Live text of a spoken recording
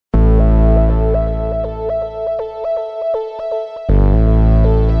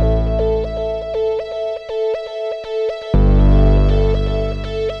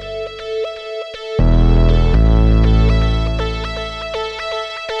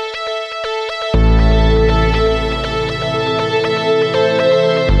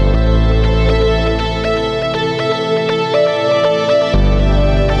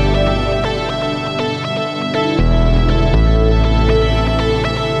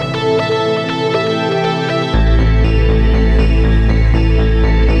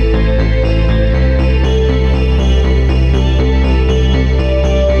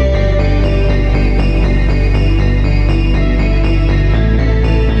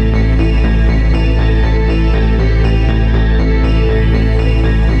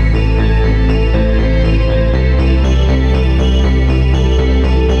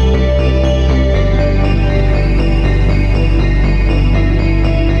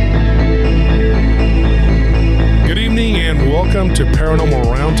welcome to Paranormal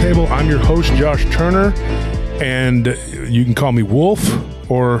Roundtable. I'm your host, Josh Turner, and you can call me Wolf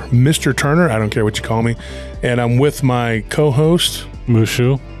or Mr. Turner. I don't care what you call me. And I'm with my co-host,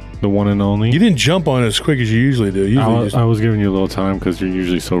 Mushu, the one and only. You didn't jump on it as quick as you usually do. I was giving you a little time because you're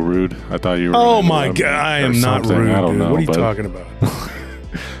usually so rude. I thought you were. Oh my God, I am not rude. I don't know. What are you talking about?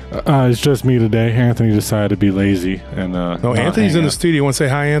 It's just me today. Anthony decided to be lazy and no, Anthony's in the studio. Want to say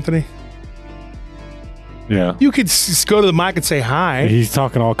hi, Anthony? Yeah. You could go to the mic and say hi. He's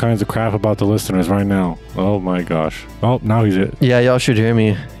talking all kinds of crap about the listeners right now. Oh my gosh. Oh, now he's it. Yeah, y'all should hear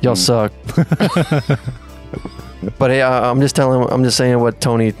me. Y'all suck. But hey, I'm just saying what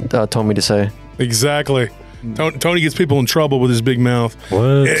Tony told me to say. Exactly. Tony gets people in trouble with his big mouth.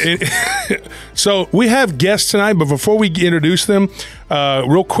 What? So we have guests tonight, but before we introduce them,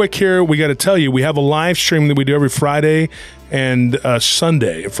 real quick here, we got to tell you, we have a live stream that we do every Friday and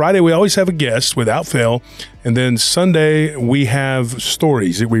Sunday. Friday, we always have a guest without fail. And then Sunday, we have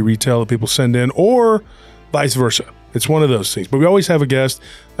stories that we retell that people send in, or vice versa. It's one of those things. But we always have a guest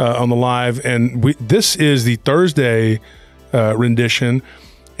on the live. And this is the Thursday rendition.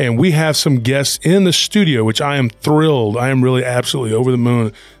 And we have some guests in the studio, which I am thrilled. I am really absolutely over the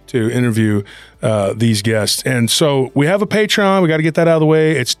moon to interview these guests. And so we have a Patreon. We got to get that out of the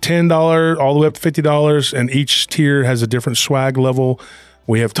way. It's $10 all the way up to $50, and each tier has a different swag level.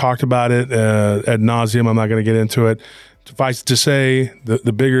 We have talked about it ad nauseum. I'm not going to get into it. Suffice to say,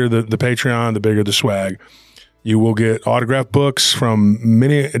 the bigger the Patreon, the bigger the swag. You will get autographed books from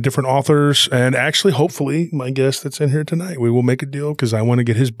many different authors, and actually, hopefully, my guest that's in here tonight, we will make a deal because I want to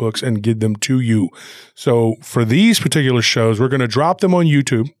get his books and give them to you. So for these particular shows, we're going to drop them on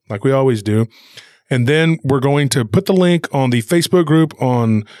YouTube like we always do, and then we're going to put the link on the Facebook group,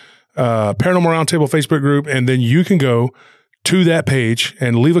 on Paranormal Roundtable Facebook group, and then you can go to that page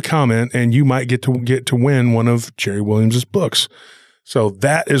and leave a comment, and you might get to win one of Jerry Williams's books. So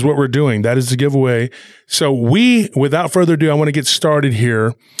that is what we're doing. That is the giveaway. So without further ado, I want to get started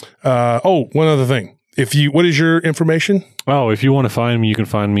here. One other thing. What is your information? Oh, if you want to find me, you can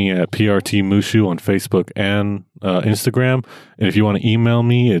find me at PRT Mushu on Facebook and Instagram. And if you want to email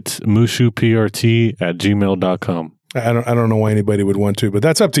me, it's mushuprt@gmail.com. I don't know why anybody would want to, but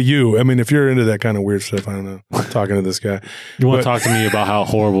that's up to you. I mean, if you're into that kind of weird stuff, I don't know. I'm talking to this guy. You want to talk to me about how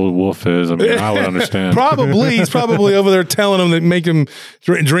horrible Wolf is? I mean, I would understand. Probably. He's probably over there telling him that make him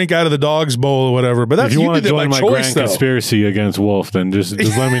drink out of the dog's bowl or whatever. But that's, if you want to join my choice, grand conspiracy against Wolf, then just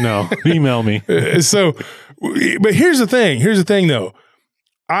let me know. Email me. But here's the thing. Here's the thing, though.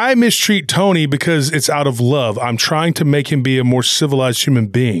 I mistreat Tony because it's out of love. I'm trying to make him be a more civilized human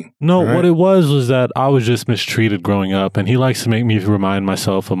being. No, right? What it was that I was just mistreated growing up, and he likes to make me remind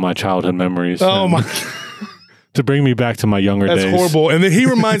myself of my childhood memories. Oh, my. To bring me back to my younger days. That's horrible. And then he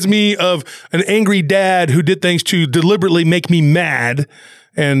reminds me of an angry dad who did things to deliberately make me mad.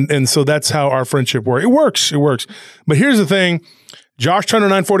 And so that's how our friendship works. It works. It works. But here's the thing. Josh Turner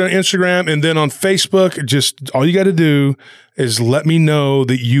 940 on Instagram, and then on Facebook, just all you got to do is let me know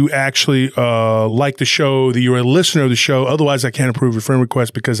that you actually like the show, that you're a listener of the show. Otherwise, I can't approve your friend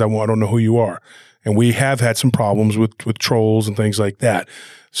request because I don't know who you are. And we have had some problems with trolls and things like that.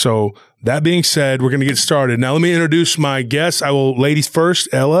 So that being said, we're going to get started. Now, let me introduce my guests. Ladies first,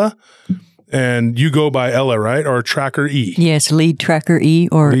 Ella. And you go by Ella, right? Or Tracker E? Yes, Lead Tracker E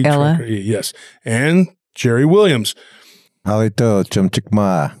or Lead Ella. Tracker E, yes. And Jerry Williams. Halito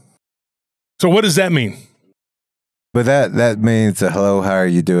chumchikma. So what does that mean? But that means hello, how are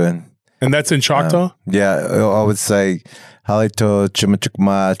you doing? And that's in Choctaw? Yeah, I would say Halito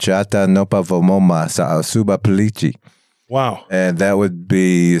chumchikma chata nopa vomoma sa suba palichi. Wow. And that would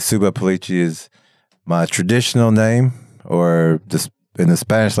be, Suba Palichi is my traditional name, or in the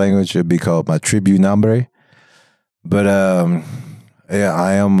Spanish language, it would be called my tribu nombre. But yeah,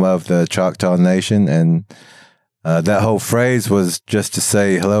 I am of the Choctaw Nation, and that whole phrase was just to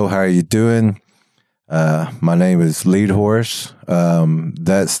say, hello, how are you doing? My name is Lead Horse.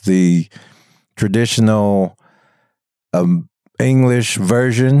 That's the traditional English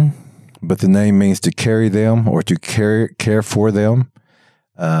version, but the name means to carry them or to care for them.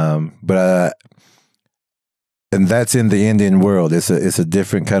 And that's in the Indian world. It's a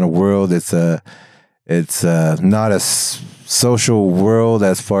different kind of world. It's not a social world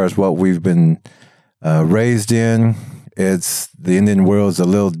as far as what we've been raised in. The Indian world is a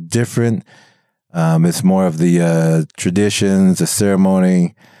little different. It's more of the traditions, the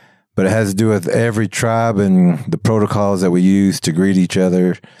ceremony, but it has to do with every tribe and the protocols that we use to greet each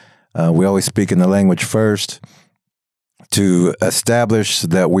other. We always speak in the language first to establish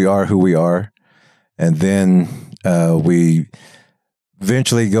that we are who we are, and then we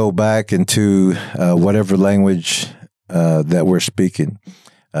eventually go back into whatever language that we're speaking.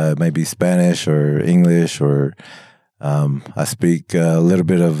 Maybe Spanish or English, or I speak a little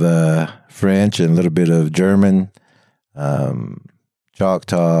bit of French and a little bit of German,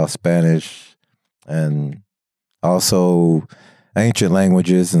 Choctaw, Spanish, and also ancient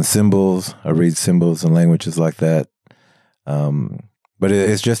languages and symbols. I read symbols and languages like that. But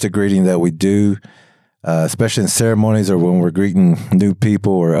it's just a greeting that we do, especially in ceremonies or when we're greeting new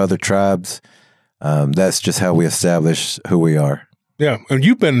people or other tribes. That's just how we establish who we are. Yeah, and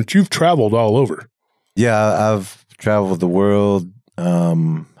you've traveled all over. Yeah, I've traveled the world,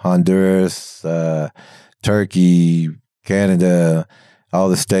 Honduras, Turkey, Canada, all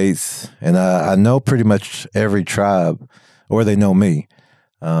the states, and I know pretty much every tribe, or they know me,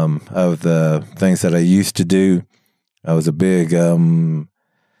 of the things that I used to do. I was a big, we call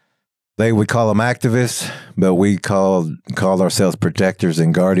them activists, but we called ourselves protectors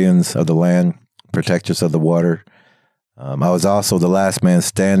and guardians of the land, protectors of the water. I was also the last man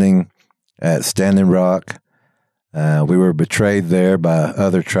standing at Standing Rock. We were betrayed there by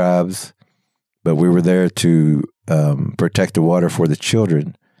other tribes, but we were there to protect the water for the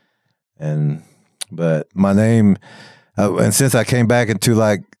children. But my name, and since I came back into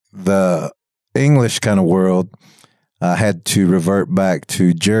like the English kind of world, I had to revert back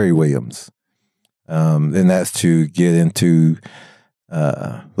to Jerry Williams, and that's to get into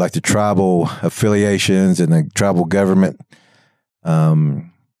like the tribal affiliations and the tribal government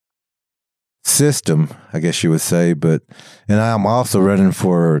system, I guess you would say. And I'm also running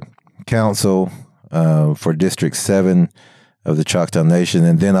for council for District 7 of the Choctaw Nation,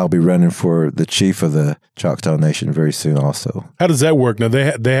 and then I'll be running for the chief of the Choctaw Nation very soon also. How does that work? Now,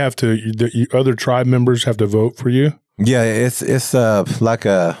 they have to, the other tribe members have to vote for you? Yeah, it's like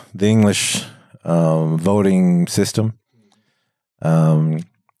the English voting system.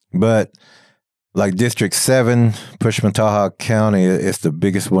 But like District 7, Pushmataha County, it's the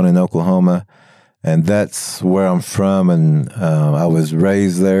biggest one in Oklahoma, and that's where I'm from, and I was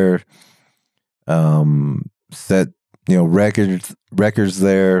raised there, set records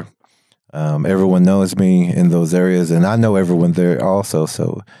there. Everyone knows me in those areas, and I know everyone there also.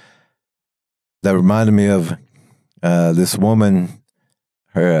 So that reminded me of this woman.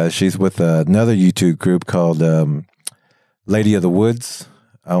 She's with another YouTube group called Lady of the Woods.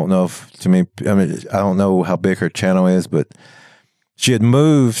 I don't know I don't know how big her channel is, but she had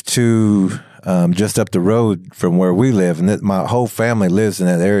moved to just up the road from where we live, and my whole family lives in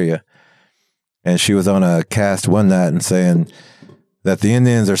that area. And she was on a cast one night and saying that the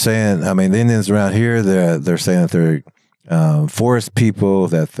Indians are saying, the Indians around here, they're saying that they're forest people,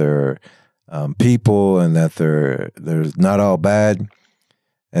 that they're people, and that they're not all bad.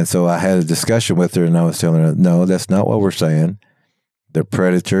 And so I had a discussion with her, and I was telling her, no, that's not what we're saying. They're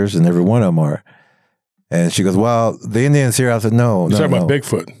predators, and every one of them are. And she goes, well, the Indians here. I said, no. You're talking about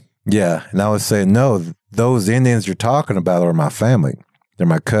Bigfoot. Yeah. And I was saying, no, those Indians you're talking about are my family. They're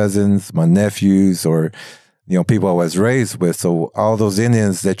my cousins, my nephews, or, people I was raised with. So all those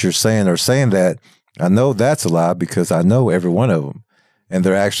Indians that you're saying are saying that, I know that's a lie because I know every one of them. And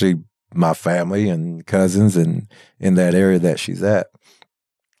they're actually my family and cousins and in that area that she's at.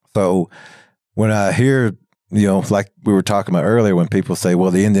 So when I hear, like we were talking about earlier, when people say,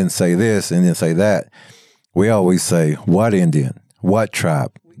 well, the Indians say this, Indians say that, we always say, what Indian? What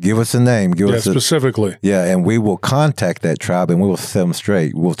tribe? Give us a name. Specifically. And we will contact that tribe and we will set them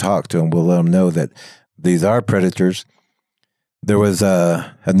straight. We'll talk to them. We'll let them know that these are predators. There was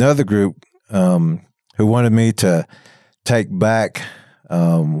another group who wanted me to take back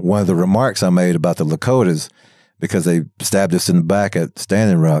one of the remarks I made about the Lakotas because they stabbed us in the back at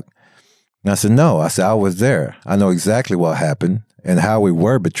Standing Rock. And I said, no. I said, I was there. I know exactly what happened and how we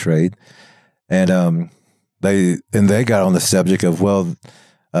were betrayed. And they got on the subject of, well,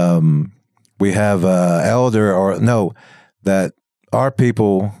 we have elder that our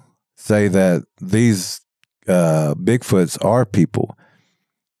people say that these Bigfoots are people.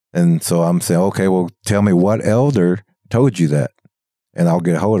 And so I'm saying, okay, well, tell me what elder told you that, and I'll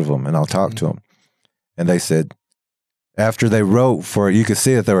get a hold of them and I'll talk to them. And they said, after they wrote for it, you could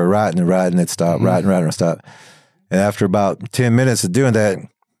see that they were writing, it stopped, writing, it stopped. And after about 10 minutes of doing that,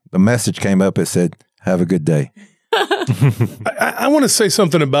 the message came up. It said, have a good day. I want to say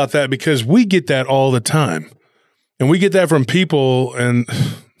something about that because we get that all the time. And we get that from people, and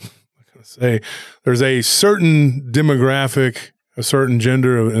say there's a certain demographic, a certain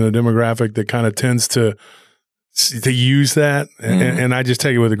gender and a demographic that kind of tends to use that. And I just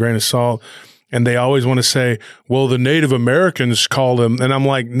take it with a grain of salt. And they always want to say, well, the Native Americans call them. And I'm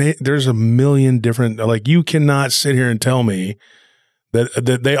like, there's a million different, like, you cannot sit here and tell me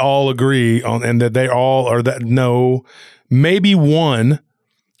that they all agree on, and that they all are that. No, maybe one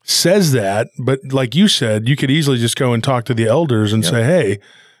says that, but like you said, you could easily just go and talk to the elders and say, hey,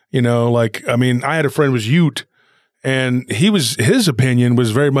 you know, like, I mean, I had a friend who was Ute, and his opinion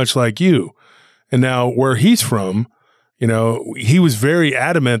was very much like you. And now where he's from, you know, he was very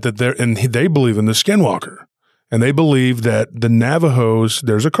adamant that they believe in the skinwalker, and they believe that the Navajos,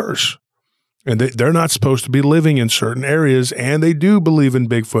 there's a curse, and they're not supposed to be living in certain areas, and they do believe in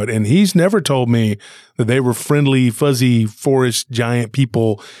Bigfoot. And he's never told me that they were friendly, fuzzy, forest giant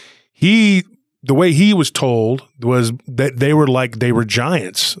people. The way he was told was that they were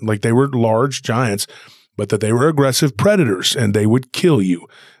giants, like they were large giants, but that they were aggressive predators and they would kill you.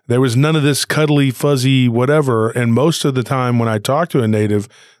 There was none of this cuddly, fuzzy, whatever. And most of the time when I talk to a native,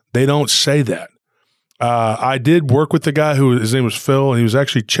 they don't say that. I did work with the guy his name was Phil, and he was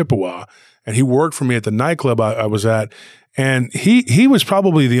actually Chippewa, and he worked for me at the nightclub I was at. And he was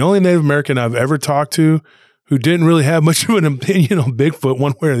probably the only Native American I've ever talked to who didn't really have much of an opinion on Bigfoot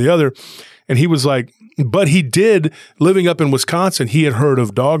one way or the other. And he was like, but he did, living up in Wisconsin, he had heard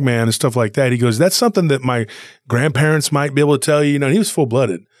of Dogman and stuff like that. He goes, that's something that my grandparents might be able to tell you. You know, and he was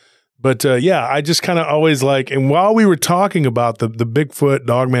full-blooded. But yeah, I just kind of always like, and while we were talking about the Bigfoot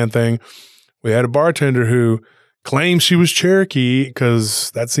Dogman thing, we had a bartender who claims she was Cherokee, because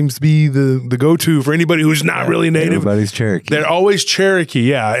that seems to be the go-to for anybody who's not really Native. Everybody's Cherokee. They're always Cherokee,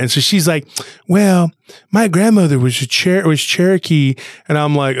 yeah. And so she's like, well, my grandmother was Cherokee. And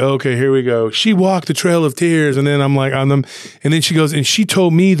I'm like, okay, here we go. She walked the Trail of Tears. And then I'm like, on them. And then she goes, and she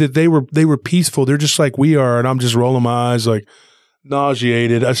told me that they were peaceful. They're just like we are. And I'm just rolling my eyes like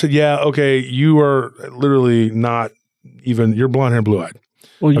nauseated. I said, yeah, okay, you are literally not even, you're blonde hair and blue-eyed.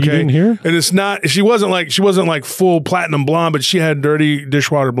 Well, you didn't hear? And it's not, she wasn't like full platinum blonde, but she had dirty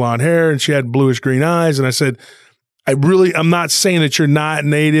dishwater blonde hair and she had bluish green eyes. And I said, I'm not saying that you're not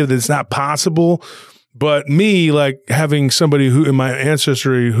Native, that it's not possible, but me, like having somebody who in my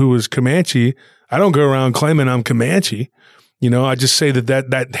ancestry who was Comanche, I don't go around claiming I'm Comanche. You know, I just say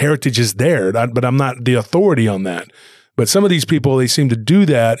that heritage is there, but I'm not the authority on that. But some of these people, they seem to do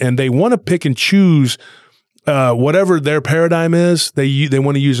that, and they want to pick and choose whatever their paradigm is. They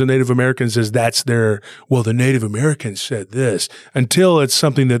want to use the Native Americans as that's their, well, the Native Americans said this, until it's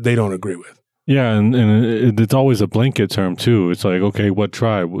something that they don't agree with. Yeah, and it's always a blanket term too. It's like, okay, what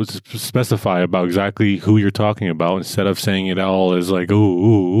tribe? Specify about exactly who you're talking about, instead of saying it all as like,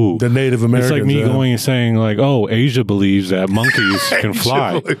 ooh. The Native Americans. It's like me going and saying like, oh, Asia believes that monkeys can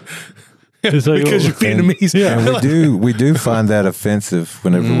fly. It's like, because you're Vietnamese. Yeah, and we do find that offensive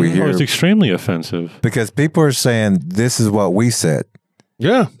whenever we hear. Oh, it's extremely offensive, because people are saying this is what we said.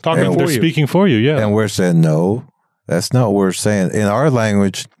 Yeah, they're speaking for you. Yeah, and we're saying no, that's not what we're saying. In our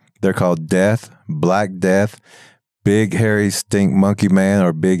language, they're called death, black death, big hairy stink monkey man,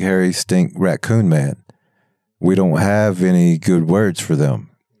 or big hairy stink raccoon man. We don't have any good words for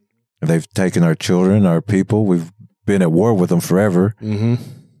them. They've taken our children, our people. We've been at war with them forever.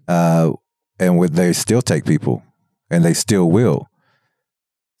 Mm-hmm. And they still take people, and they still will.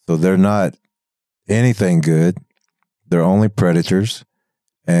 So they're not anything good. They're only predators,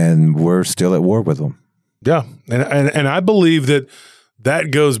 and we're still at war with them. Yeah, and I believe that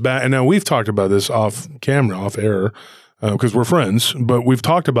goes back. And now we've talked about this off camera, off air, because we're friends. But we've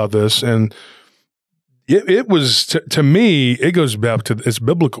talked about this, and it was to me, it goes back to, it's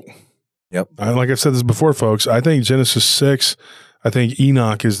biblical. Yep. Like I've said this before, folks. I think Genesis 6. I think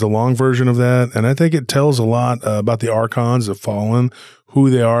Enoch is the long version of that. And I think it tells a lot about the archons, the fallen, who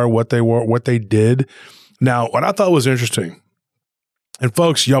they are, what they were, what they did. Now, what I thought was interesting, and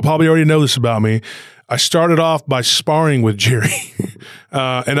folks, y'all probably already know this about me, I started off by sparring with Jerry.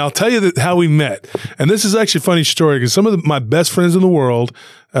 And I'll tell you how we met. And this is actually a funny story, because some of my best friends in the world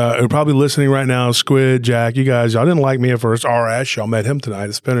are probably listening right now. Squid, Jack, you guys, y'all didn't like me at first. RS, y'all met him tonight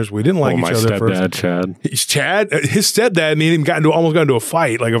at Spinners. We didn't like each other at first. My stepdad, Chad. His stepdad, me and him almost got into a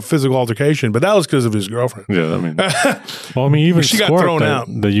fight, like a physical altercation, but that was because of his girlfriend. Yeah, I mean, even she Scorp got thrown out.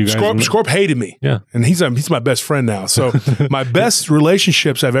 Scorp hated me. Yeah. And he's my best friend now. So my best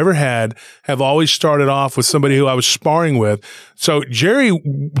relationships I've ever had have always started off with somebody who I was sparring with. So Jerry,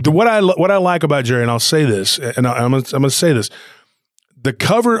 what I like about Jerry, and I'll say this, and I'm gonna say this. The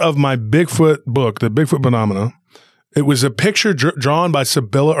cover of my Bigfoot book, The Bigfoot Phenomena, it was a picture drawn by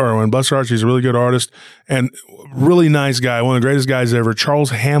Sibylla Irwin. Bless her heart, she's a really good artist and really nice guy, one of the greatest guys ever.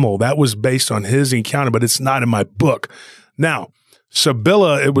 Charles Hamill, that was based on his encounter, but it's not in my book. Now,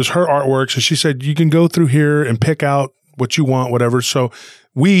 Sibylla, it was her artwork, so she said, you can go through here and pick out what you want, whatever. So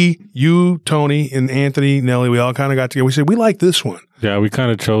you, Tony, and Anthony, Nelly, we all kind of got together. We said, we like this one. Yeah, we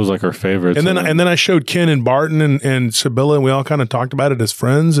kind of chose like our favorites. And then I showed Ken and Barton and Sibylla, and we all kind of talked about it as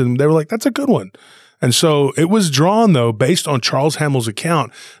friends, and they were like, that's a good one. And so it was drawn, though, based on Charles Hamill's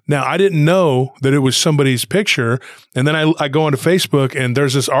account. Now, I didn't know that it was somebody's picture. And then I go onto Facebook, and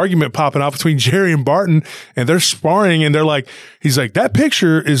there's this argument popping off between Jerry and Barton, and they're sparring, and they're like, he's like, that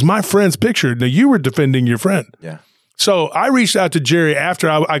picture is my friend's picture. Now, you were defending your friend. Yeah. So I reached out to Jerry after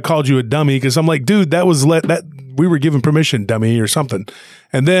I called you a dummy, because I'm like, dude, that we were given permission, dummy, or something.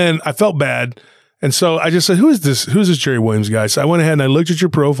 And then I felt bad. And so I just said, who's this Jerry Williams guy? So I went ahead and I looked at your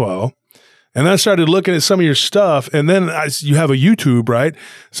profile. And then I started looking at some of your stuff, and then you have a YouTube, right?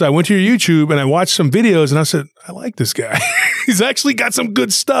 So I went to your YouTube and I watched some videos, and I said, I like this guy. He's actually got some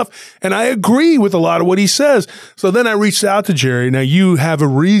good stuff, and I agree with a lot of what he says. So then I reached out to Jerry. Now, you have a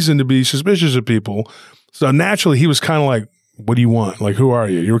reason to be suspicious of people. So naturally, he was kind of like, what do you want? Like, who are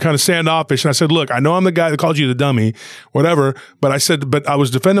you? You were kind of standoffish. And I said, look, I know I'm the guy that called you the dummy, whatever. But I said, but I was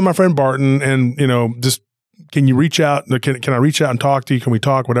defending my friend Barton, and, just, can you reach out? Can I reach out and talk to you? Can we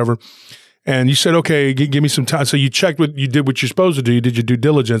talk? Whatever. And you said, okay, give me some time. So you did what you're supposed to do. You did your due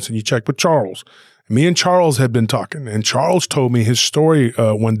diligence, and you checked with Charles. Me and Charles had been talking, and Charles told me his story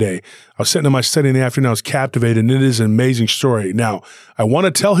one day. I was sitting in my study in the afternoon. I was captivated, and it is an amazing story. Now, I want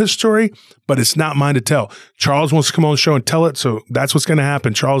to tell his story, but it's not mine to tell. Charles wants to come on the show and tell it, so that's what's going to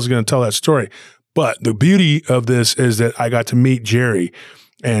happen. Charles is going to tell that story. But the beauty of this is that I got to meet Jerry,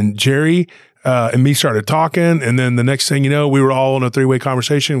 and Jerry and me started talking, and then the next thing you know, we were all in a three-way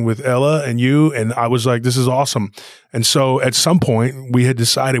conversation with Ella and you, and I was like, this is awesome. And so at some point, we had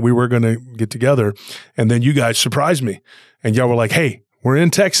decided we were going to get together, and then you guys surprised me, and y'all were like, hey, we're in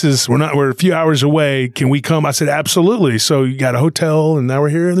Texas. We're a few hours away. Can we come? I said, absolutely. So you got a hotel, and now we're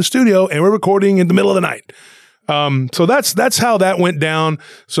here in the studio, and we're recording in the middle of the night. So that's how that went down.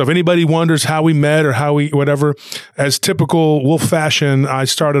 So if anybody wonders how we met or how we, whatever, as typical Wolf fashion, I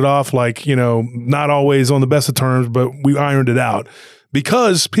started off like, not always on the best of terms, but we ironed it out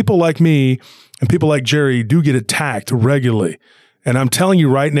because people like me and people like Jerry do get attacked regularly. And I'm telling you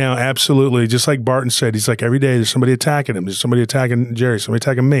right now, absolutely, just like Barton said, he's like, every day there's somebody attacking him. There's somebody attacking Jerry, somebody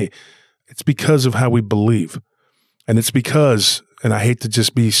attacking me. It's because of how we believe. And it's because, and I hate to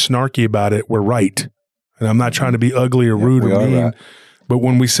just be snarky about it, we're right. And I'm not trying to be ugly or rude or mean, right. But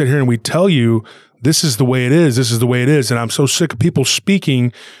when we sit here and we tell you, this is the way it is, this is the way it is, and I'm so sick of people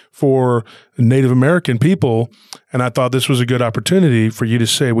speaking for Native American people, and I thought this was a good opportunity for you to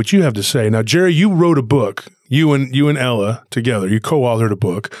say what you have to say. Now, Jerry, you wrote a book, you and Ella together, you co-authored a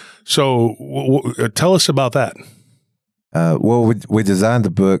book. So tell us about that. Well, we designed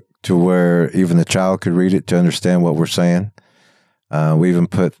the book to where even a child could read it to understand what we're saying. We even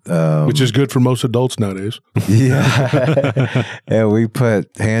put which is good for most adults nowadays. Yeah, and we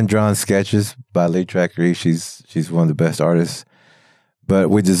put hand-drawn sketches by Lee Tracker E. She's one of the best artists. But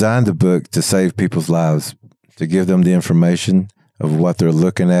we designed the book to save people's lives, to give them the information of what they're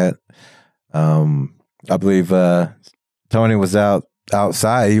looking at. I believe Tony was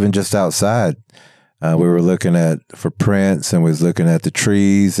outside, even just outside. We were looking for prints, and we was looking at the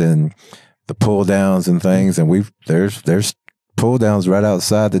trees and the pull downs and things. And there's pull downs right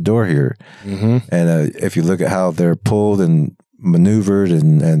outside the door here. Mm-hmm. And if you look at how they're pulled and maneuvered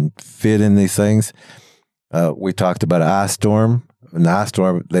and fit in these things, we talked about an ice storm. In the ice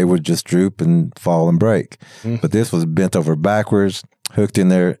storm, they would just droop and fall and break. Mm-hmm. But this was bent over backwards, hooked in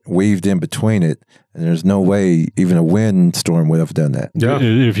there, weaved in between it. And there's no way even a wind storm would have done that. Yeah.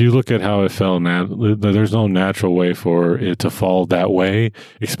 If you look at how it fell, there's no natural way for it to fall that way,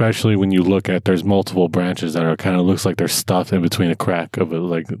 especially when you look at there's multiple branches that are kind of looks like they're stuffed in between a crack of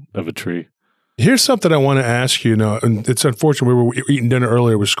a tree. Here's something I want to ask you. And it's unfortunate. We were eating dinner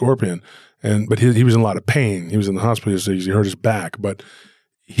earlier with Scorpion, but he was in a lot of pain. He was in the hospital. He hurt his back. But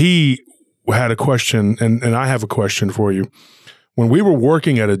he had a question, and I have a question for you. When we were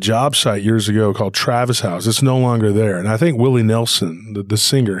working at a job site years ago called Travis House, it's no longer there. And I think Willie Nelson, the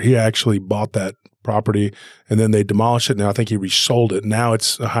singer, he actually bought that property, and then they demolished it. Now I think he resold it. Now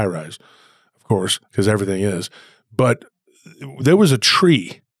it's a high rise, of course, because everything is. But there was a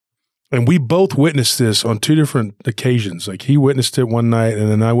tree, and we both witnessed this on two different occasions. Like he witnessed it one night,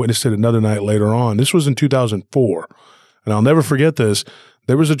 and then I witnessed it another night later on. This was in 2004, and I'll never forget this.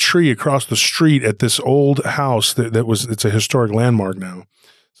 There was a tree across the street at this old house it's a historic landmark now,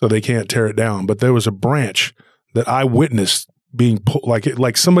 so they can't tear it down. But there was a branch that I witnessed being pulled,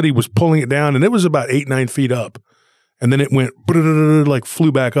 like somebody was pulling it down, and it was about 8-9 feet up, and then it went like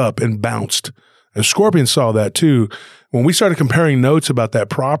flew back up and bounced. And Scorpion saw that too. When we started comparing notes about that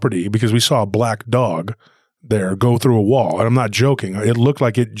property, because we saw a black dog there go through a wall. And I'm not joking. It looked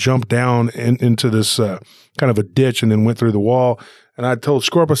like it jumped down into this kind of a ditch and then went through the wall. And I told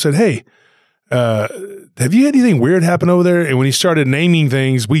Scorp, I said, hey, have you had anything weird happen over there? And when he started naming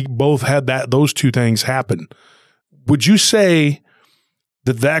things, we both had those two things happen. Would you say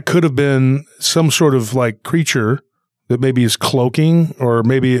that could have been some sort of like creature that maybe is cloaking, or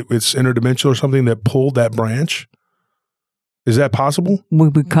maybe it's interdimensional or something that pulled that branch? Is that possible? We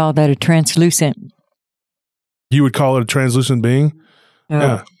would call that a translucent. You would call it a translucent being?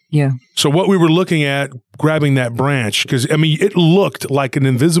 Yeah. Yeah. So what we were looking at, grabbing that branch, because, I mean, it looked like an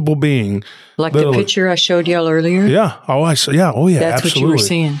invisible being. Like the picture I showed y'all earlier? Yeah. Oh, I saw. Yeah. Oh, yeah. That's absolutely. what you were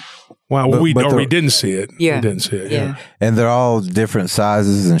seeing. Wow. We didn't see it. Yeah. We didn't see it. Yeah. And they're all different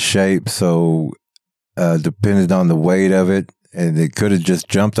sizes and shapes. So depending on the weight of it, and it could have just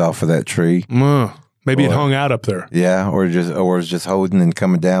jumped off of that tree. Maybe it hung out up there. Yeah. Or it's just holding and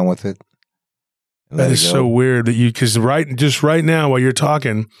coming down with it. That is so weird that because just right now while you're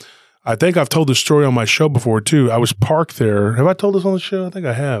talking, I think I've told this story on my show before too. I was parked there. Have I told this on the show? I think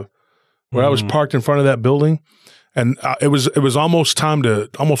I have. Where I was parked in front of that building, and it was almost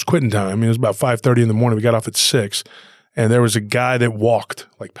quitting time. It was about 5:30 in the morning. We got off at 6, and there was a guy that walked,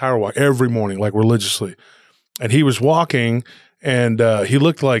 like power walk, every morning, like religiously, and he was walking. And he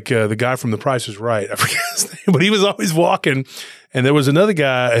looked like the guy from The Price is Right. I forget his name, but he was always walking. And there was another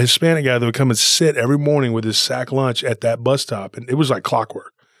guy, a Hispanic guy, that would come and sit every morning with his sack lunch at that bus stop. And it was like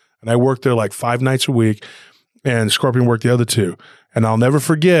clockwork. And I worked there like 5 nights a week, and Scorpion worked the other 2. And I'll never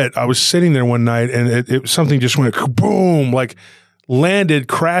forget, I was sitting there one night, and something just went boom, like landed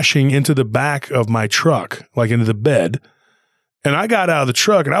crashing into the back of my truck, like into the bed. And I got out of the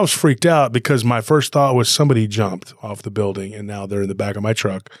truck, and I was freaked out because my first thought was somebody jumped off the building, and now they're in the back of my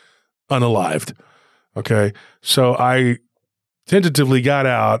truck, unalived. Okay. So I tentatively got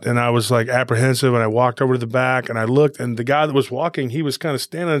out, and I was like apprehensive, and I walked over to the back, and I looked, and the guy that was walking, he was kind of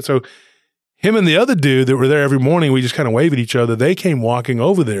standing. And so him and the other dude that were there every morning, we just kind of waved at each other. They came walking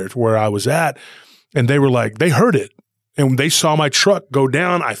over there to where I was at, and they were like, they heard it. And they saw my truck go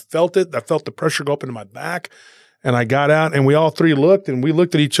down. I felt it. I felt the pressure go up into my back. And I got out, and we all 3 looked, and we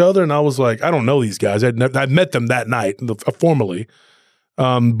looked at each other, and I was like, I don't know these guys. I'd met them that night formally.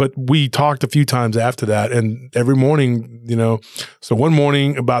 But we talked a few times after that, and every morning, so one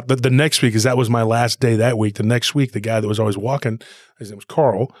morning about the next week, because that was my last day that week. The next week, the guy that was always walking, his name was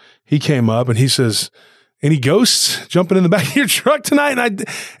Carl, he came up and he says, any ghosts jumping in the back of your truck tonight?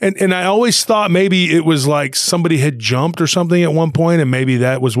 And I always thought maybe it was like somebody had jumped or something at one point, and maybe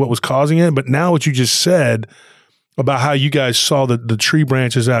that was what was causing it. But now what you just said about how you guys saw the tree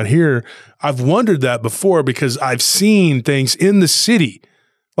branches out here, I've wondered that before, because I've seen things in the city.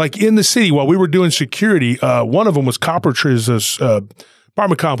 Like in the city, while we were doing security, one of them was Copper Tree's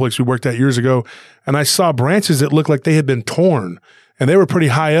apartment complex we worked at years ago, and I saw branches that looked like they had been torn, and they were pretty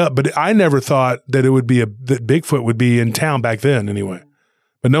high up. But I never thought that it would be that Bigfoot would be in town back then, anyway.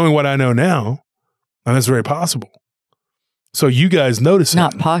 But knowing what I know now, that's very possible. So you guys notice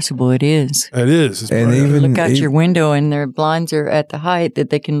Not possible. It is. It is. It's And even Look out your window, and their blinds are at the height that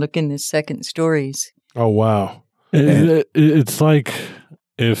they can look in the second stories. Oh, wow. It's like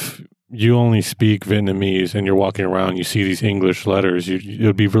if you only speak Vietnamese and you're walking around, you see these English letters, it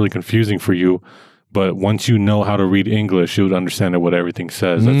would be really confusing for you. But once you know how to read English, you would understand what everything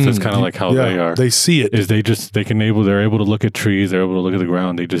says. That's kind of like how they are. They see it. Is they're able to look at trees, they're able to look at the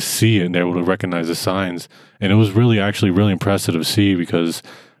ground, they just see it, and they're able to recognize the signs. And it was really impressive to see, because,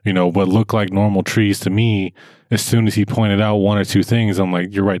 what looked like normal trees to me, as soon as he pointed out 1 or 2 things, I'm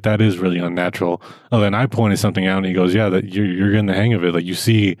like, you're right, that is really unnatural. And then I pointed something out, and he goes, yeah, that you're getting the hang of it. Like, you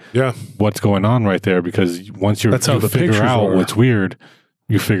see what's going on right there, because once you figure out what's weird,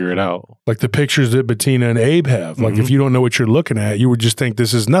 you figure it out. Like the pictures that Bettina and Abe have. Like if you don't know what you're looking at, you would just think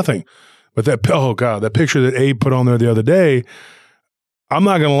this is nothing. But that picture that Abe put on there the other day, I'm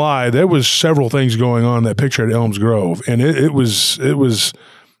not going to lie, there was several things going on in that picture at Elms Grove. And it was,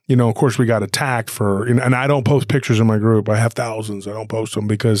 of course we got attacked for, and I don't post pictures in my group. I have thousands. I don't post them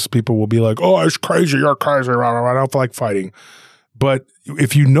because people will be like, oh, it's crazy. You're crazy. I don't feel like fighting. But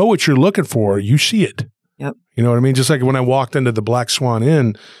if you know what you're looking for, you see it. Yep. You know what I mean? Just like when I walked into the Black Swan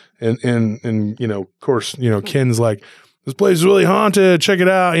Inn and of course, Ken's like, this place is really haunted. Check it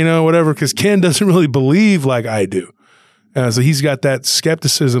out, whatever. Because Ken doesn't really believe like I do. So he's got that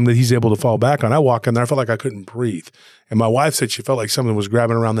skepticism that he's able to fall back on. I walk in there, I felt like I couldn't breathe. And my wife said she felt like something was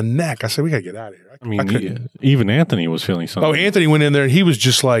grabbing around the neck. I said, we got to get out of here. Even Anthony was feeling something. Oh, Anthony went in there, and he was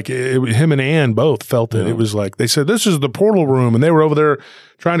just like, him and Ann both felt it. Yeah. It was like, they said, this is the portal room. And they were over there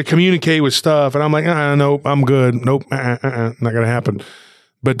trying to communicate with stuff. And I'm like, no, I'm good. Nope, not going to happen.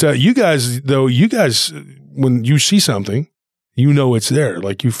 But you guys, when you see something, you know it's there,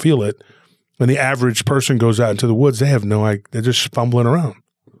 like you feel it. When the average person goes out into the woods, they have no idea. They're just fumbling around.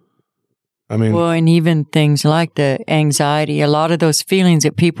 I mean, well, and even things like the anxiety, a lot of those feelings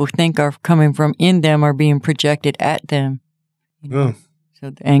that people think are coming from in them are being projected at them. You know? So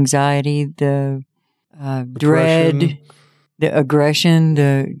the anxiety, the dread, the aggression,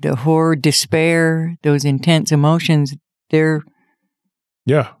 the horror, despair, those intense emotions, they're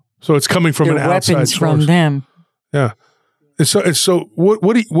so it's coming from an outside weapons source. from them. Yeah. And so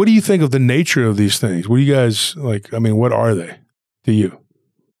what do you think of the nature of these things? What do you guys like? I mean, what are they to you?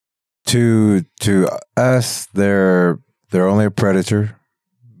 To us, they're only a predator,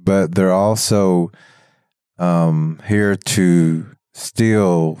 but they're also here to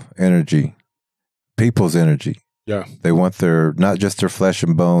steal energy, people's energy. Yeah, they want not just their flesh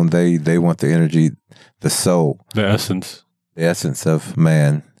and bone. They want the energy, the soul, the essence of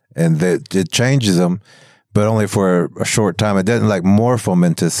man, and that it changes them, but only for a short time. It doesn't like morph them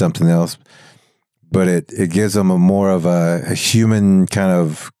into something else. But it gives them more of a human kind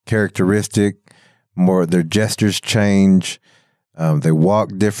of characteristic. More their gestures change. They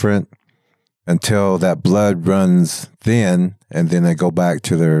walk different until that blood runs thin, and then they go back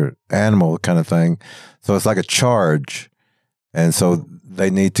to their animal kind of thing. So it's like a charge, and so they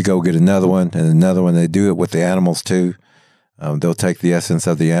need to go get another one and another one. They do it with the animals too. They'll take the essence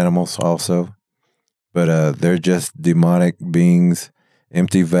of the animals also, but they're just demonic beings,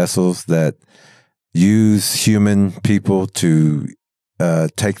 empty vessels that use human people to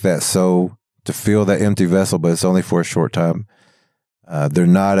take that soul, to fill that empty vessel, but it's only for a short time. They're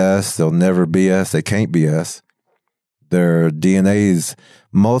not us. They'll never be us. They can't be us. Their DNA is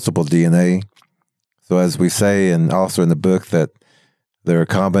multiple DNA. So as we say, and also in the book, that they're a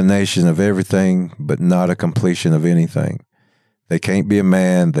combination of everything, but not a completion of anything. They can't be a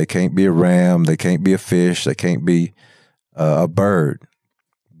man. They can't be a ram. They can't be a fish. They can't be a bird.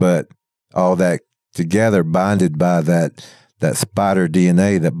 But all that together, bonded by that spider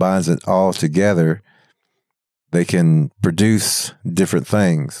DNA that binds it all together, they can produce different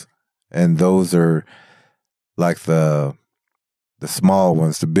things. And those are like the small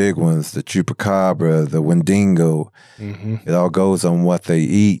ones, the big ones, the chupacabra, the wendigo. Mm-hmm. It all goes on what they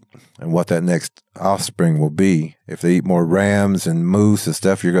eat and what that next offspring will be. If they eat more rams and moose and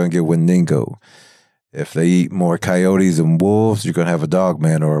stuff, you're going to get wendigo. If they eat more coyotes and wolves, you're going to have a dog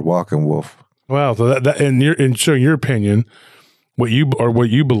man or a walking wolf. Wow. So that in showing your opinion, what you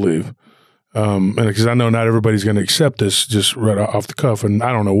believe, and because I know not everybody's going to accept this just right off the cuff, and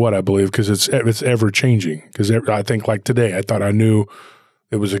I don't know what I believe because it's ever changing. Because I think like today, I thought I knew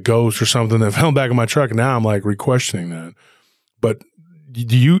it was a ghost or something that fell back in my truck, and now I'm like re-questioning that. But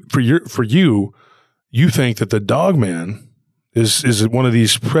do you think that the dog man is one of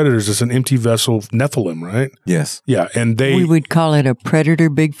these predators? It's an empty vessel Nephilim, right? Yes. Yeah, and we would call it a predator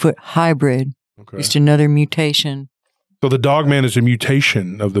Bigfoot hybrid. Okay. Just another mutation. So the dog man is a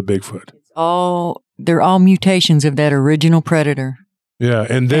mutation of the Bigfoot. They're all mutations of that original predator. Yeah,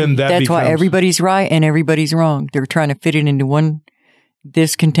 and then that's why everybody's right and everybody's wrong. They're trying to fit it into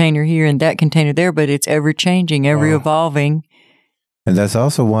this container here and that container there, but it's ever changing, ever evolving. And that's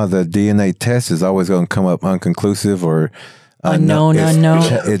also why the DNA test is always going to come up inconclusive or unknown.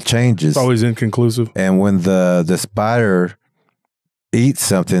 It changes. It's always inconclusive. And when the spider eats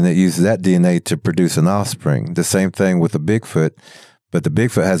something, it uses that DNA to produce an offspring. The same thing with the Bigfoot, but the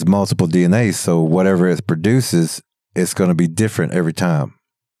Bigfoot has multiple DNA, so whatever it produces, it's going to be different every time.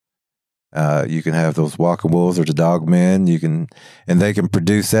 You can have those walking wolves or the dog men. And they can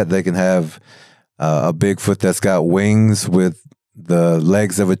produce that. They can have a Bigfoot that's got wings with the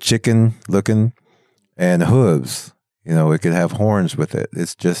legs of a chicken looking and hooves. It could have horns with it.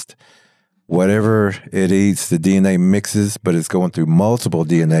 It's just whatever it eats, the DNA mixes, but it's going through multiple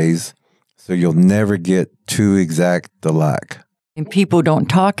DNAs, so you'll never get two exact alike. And people don't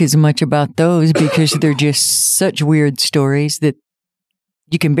talk as much about those because they're just such weird stories that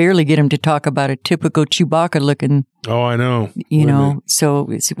you can barely get them to talk about a typical Chewbacca looking. Oh, I know. So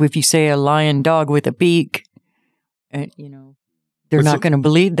if you say a lion dog with a beak, they're not going to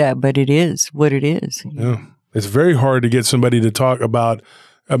believe that, but it is what it is. Yeah. It's very hard to get somebody to talk about.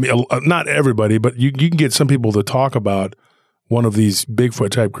 I mean, not everybody, but you can get some people to talk about one of these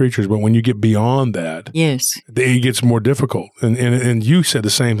Bigfoot type creatures. But when you get beyond that, yes, it gets more difficult. And you said the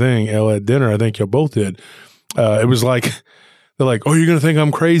same thing, Elle, at dinner. I think you both did. It was like, they're like, oh, you're going to think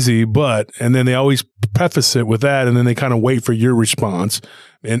I'm crazy, and then they always preface it with that, and then they kind of wait for your response.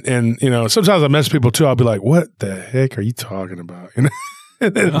 And sometimes I mess with people too. I'll be like, what the heck are you talking about?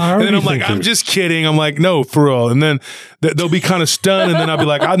 and then I'm like, I'm just kidding. I'm like, no, for real. And then they'll be kind of stunned. And then I'll be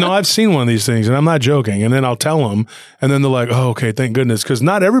like, no, I've seen one of these things and I'm not joking. And then I'll tell them. And then they're like, oh, okay, thank goodness. Because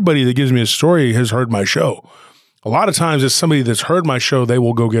not everybody that gives me a story has heard my show. A lot of times it's somebody that's heard my show. They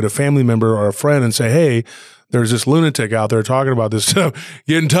will go get a family member or a friend and say, hey, there's this lunatic out there talking about this stuff.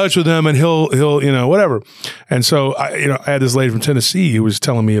 Get in touch with him and he'll, whatever. And so I had this lady from Tennessee who was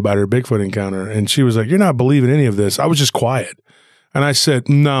telling me about her Bigfoot encounter. And she was like, you're not believing any of this. I was just quiet. And I said,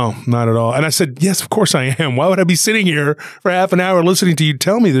 no, not at all. And I said, yes, of course I am. Why would I be sitting here for half an hour listening to you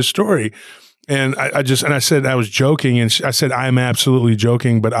tell me this story? And I said, I was joking. And I said, I am absolutely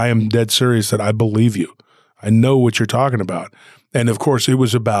joking, but I am dead serious that I believe you. I know what you're talking about. And of course, it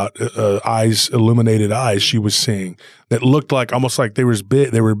was about illuminated eyes she was seeing that looked like almost like they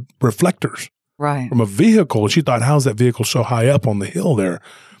were reflectors from a vehicle. And she thought, how's that vehicle so high up on the hill there?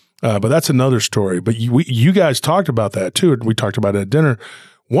 But that's another story. But you guys talked about that too. We talked about it at dinner.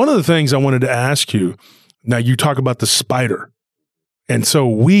 One of the things I wanted to ask you, now you talk about the spider. And so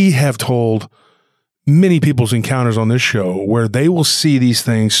we have told many people's encounters on this show where they will see these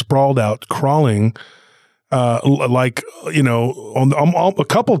things sprawled out, crawling, like, on a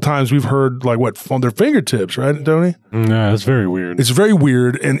couple of times we've heard like on their fingertips, right, Tony? Yeah, it's very weird. It's very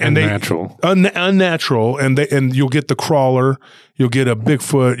weird and unnatural. Unnatural. And you'll get the crawler, you'll get a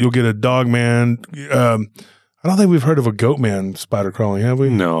Bigfoot, you'll get a dog man. I don't think we've heard of a goat man spider crawling, have we?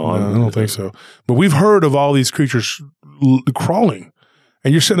 No, I don't think so. But we've heard of all these creatures crawling.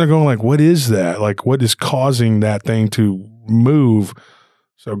 And you're sitting there going like, what is that? Like, what is causing that thing to move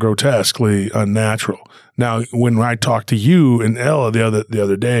so grotesquely unnatural? Now, when I talked to you and Ella the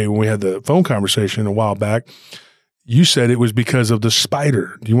other day when we had the phone conversation a while back, you said it was because of the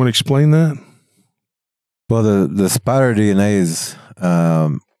spider. Do you want to explain that? Well, the spider DNA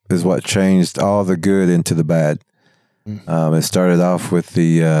is what changed all the good into the bad. It started off with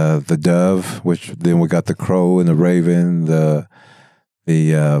the dove, which then we got the crow and the raven, the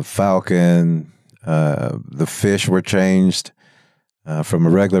falcon, the fish were changed. From a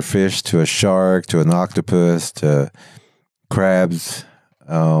regular fish to a shark to an octopus to crabs,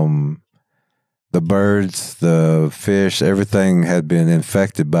 the birds, the fish, everything had been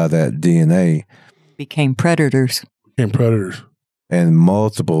infected by that DNA. Became predators. And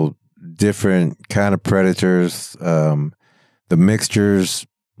multiple different kind of predators. The mixtures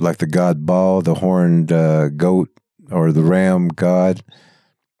like the god Baal, the horned goat or the ram god.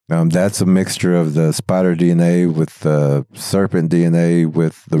 That's a mixture of the spider DNA with the serpent DNA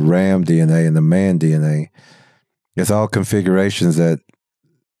with the ram DNA and the man DNA. It's all configurations that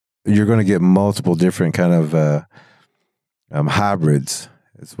you're going to get multiple different kind of hybrids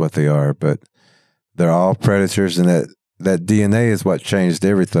is what they are, but they're all predators, and that DNA is what changed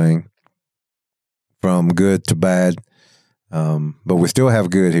everything from good to bad. But we still have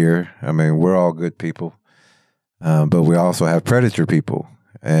good here. I mean, we're all good people, but we also have predator people.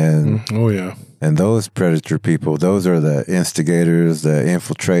 And and those predator people, those are the instigators, the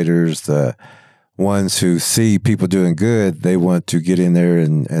infiltrators, the ones who see people doing good. They want to get in there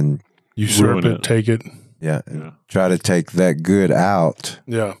and usurp it, take it, try to take that good out,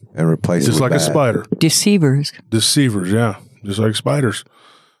 and replace it with like bad. a spider. Deceivers, yeah, just like spiders.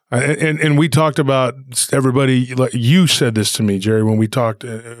 And we talked about everybody. Like you said this to me, Jerry, when we talked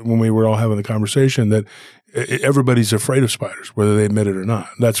when we were all having the conversation that. Everybody's afraid of spiders, whether they admit it or not.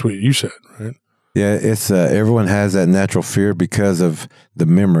 That's what you said, right? Yeah, it's everyone has that natural fear because of the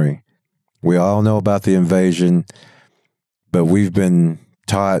memory. We all know about the invasion, but we've been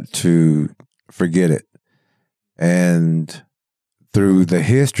taught to forget it. And through the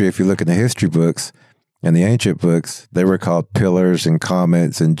history, if you look in the history books and the ancient books, they were called pillars and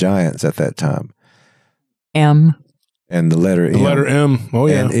comets and giants at that time. M. And the letter M. The letter M. Oh,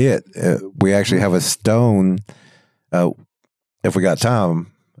 yeah. And we actually have a stone. If we got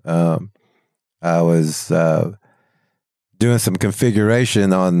time, I was doing some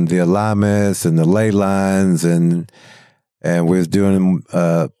configuration on the alignments and the ley lines, and we was doing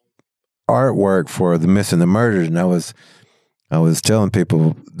artwork for the missing and murdered. And I was telling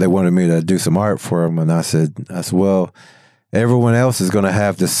people they wanted me to do some art for them, and I said, well, everyone else is going to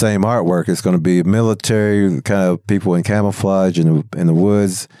have the same artwork. It's going to be military kind of people in camouflage in the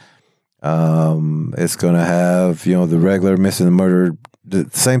woods. It's going to have, the regular missing and murdered, the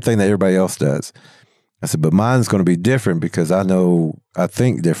same thing that everybody else does. I said, but mine's going to be different because I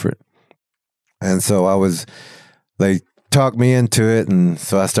think different. And so they talked me into it. And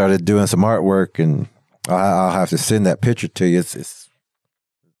so I started doing some artwork, and I'll have to send that picture to you.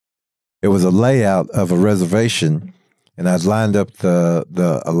 It was a layout of a reservation. And I lined up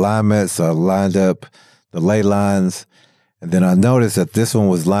the alignments, I lined up the ley lines, And then I noticed that this one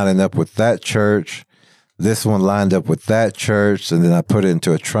was lining up with that church. This one lined up with that church. And then I put it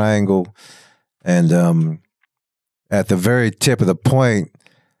into a triangle. And at the very tip of the point,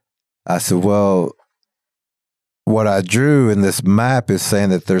 I said, well, what I drew in this map is saying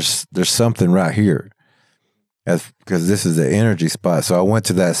that there's something right here, because this is the energy spot. So I went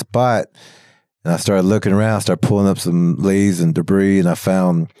to that spot and I started looking around, started pulling up some leaves and debris, and I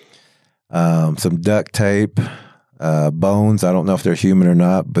found some duct tape, bones. I don't know if they're human or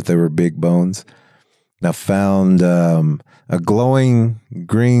not, but they were big bones. And I found a glowing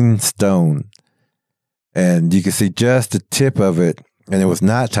green stone, and you could see just the tip of it. And it was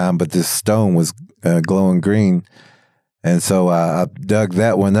nighttime, but this stone was glowing green. And so I dug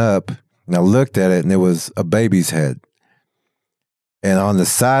that one up, and I looked at it, and it was a baby's head. And on the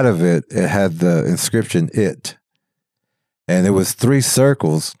side of it, it had the inscription, "It." And it was 3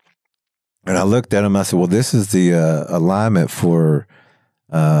 circles. And I looked at them, I said, well, this is the alignment for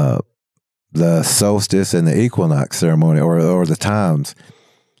the solstice and the equinox ceremony, or the times.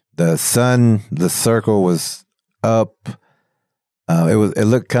 The sun, the circle was up. It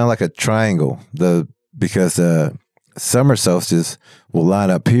looked kind of like a triangle, because the summer solstice will line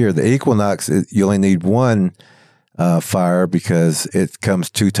up here. The equinox, you only need one fire because it comes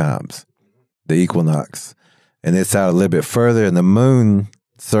 2 times, the equinox. And it's out a little bit further, and the moon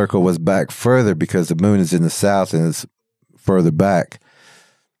circle was back further because the moon is in the south and it's further back.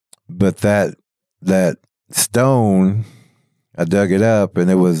 But that stone, I dug it up,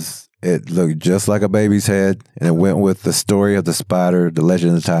 and it looked just like a baby's head, and it went with the story of the spider, the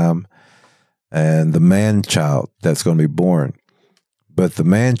legend of time, and the man-child that's going to be born. But the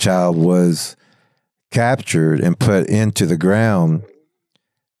man-child was captured and put into the ground,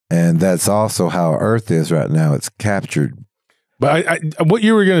 and that's also how Earth is right now. It's captured. But what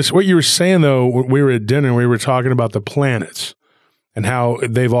you were saying though, we were at dinner, we were talking about the planets and how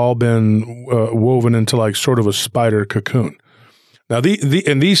they've all been woven into like sort of a spider cocoon. Now,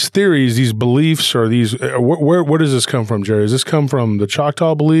 and these theories, these beliefs, or these, where does this come from, Jerry? Does this come from the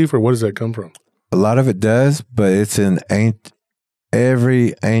Choctaw belief, or what does that come from? A lot of it does, but it's in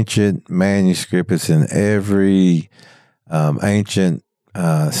every ancient manuscript. It's in every ancient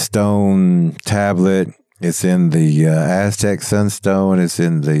stone tablet. It's in the Aztec sunstone. It's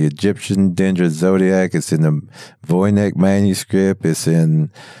in the Egyptian Dendra zodiac. It's in the Voynich manuscript. It's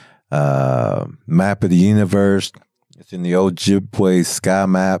in Map of the Universe. It's in the Ojibwe sky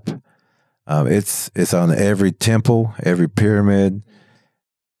map. It's on every temple, every pyramid.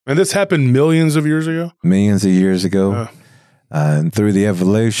 And this happened millions of years ago? Millions of years ago. And through the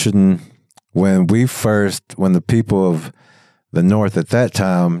evolution, when the people of the North at that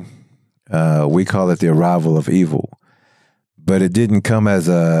time, we call it the arrival of evil. But it didn't come as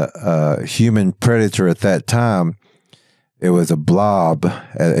a human predator at that time. It was a blob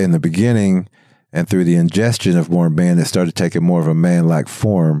in the beginning. And through the ingestion of more man, it started taking more of a man-like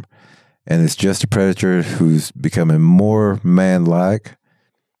form. And it's just a predator who's becoming more man-like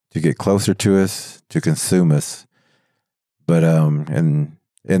to get closer to us, to consume us. But in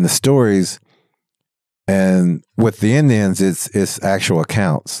the stories, and with the Indians, it's actual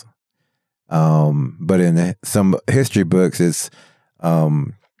accounts. But in some history books, it's not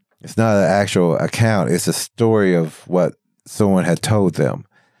an actual account. It's a story of what someone had told them.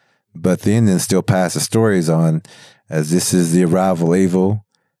 But the Indians still pass the stories on as this is the arrival evil.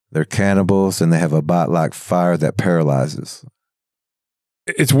 They're cannibals, and they have a bite-like fire that paralyzes.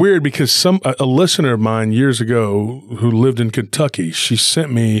 It's weird because a listener of mine years ago who lived in Kentucky, she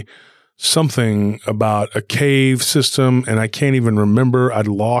sent me something about a cave system, and I can't even remember. I'd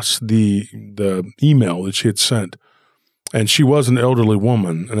lost the email that she had sent, and she was an elderly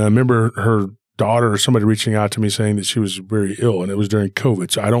woman, and I remember her daughter or somebody reaching out to me saying that she was very ill, and it was during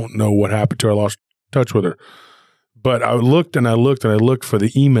COVID. So I don't know what happened to her. I lost touch with her. But I looked and I looked and I looked for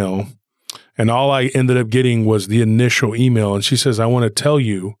the email, and all I ended up getting was the initial email. And she says, I want to tell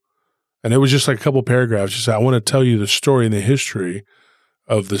you, and it was just like a couple paragraphs. She said, I want to tell you the story and the history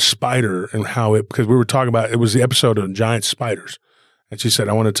of the spider and how because we were talking about, it was the episode of giant spiders. And she said,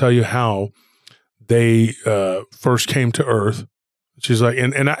 I want to tell you how they first came to Earth. She's like,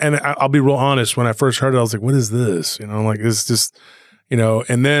 and I'll be real honest. When I first heard it, I was like, "What is this?" I'm like, "It's just,"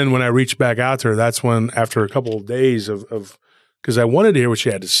 And then when I reached back out to her, that's when, after a couple of days of, because I wanted to hear what she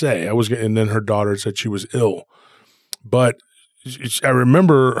had to say. And then her daughter said she was ill, but I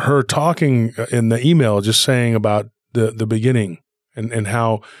remember her talking in the email, just saying about the beginning and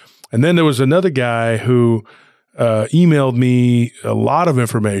how, and then there was another guy who emailed me a lot of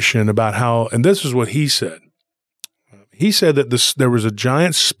information about how, and this is what he said. He said that there was a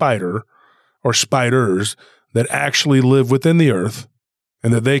giant spider or spiders that actually live within the earth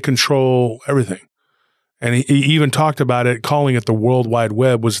and that they control everything. And he even talked about it, calling it the World Wide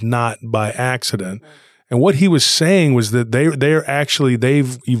Web was not by accident. And what he was saying was that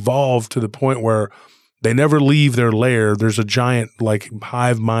they've evolved to the point where they never leave their lair. There's a giant like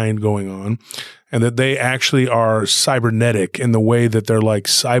hive mind going on, and that they actually are cybernetic in the way that they're like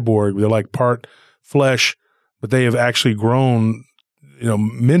cyborg. They're like part flesh, but they have actually grown,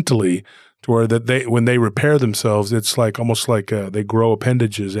 mentally to where that when they repair themselves, it's like almost like they grow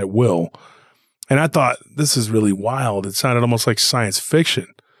appendages at will. And I thought, this is really wild. It sounded almost like science fiction.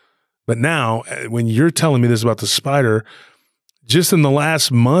 But now, when you're telling me this about the spider, just in the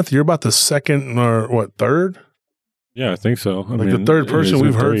last month, you're about the second or third? Yeah, I think so. I mean, the third person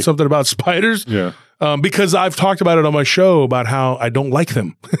we've heard something about spiders. Yeah. Because I've talked about it on my show about how I don't like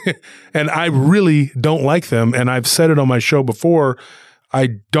them. And I really don't like them. And I've said it on my show before. I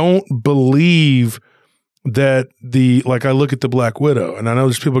don't believe that I look at the Black Widow, and I know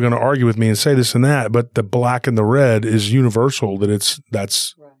there's people going to argue with me and say this and that, but the black and the red is universal,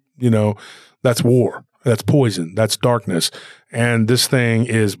 that's war. That's poison. That's darkness. And this thing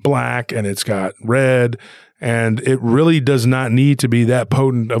is black and it's got red, and it really does not need to be that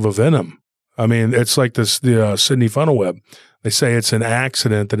potent of a venom. I mean, it's like the Sydney funnel web. They say it's an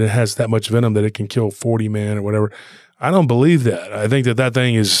accident that it has that much venom that it can kill 40 men or whatever. I don't believe that. I think that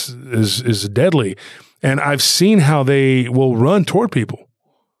thing is deadly. And I've seen how they will run toward people.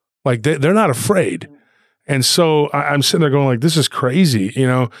 Like they're not afraid. And so I'm sitting there going like, this is crazy,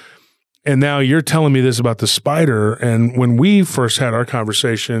 And now you're telling me this about the spider. And when we first had our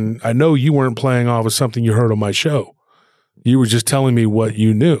conversation, I know you weren't playing off of something you heard on my show. You were just telling me what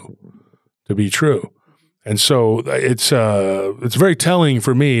you knew to be true. And so it's very telling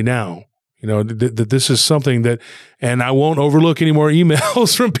for me now, that this is something that, and I won't overlook any more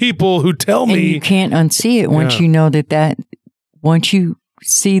emails from people who tell me. And you can't unsee it once you know once you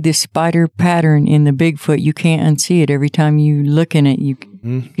see the spider pattern in the Bigfoot, you can't unsee it. Every time you look in it, you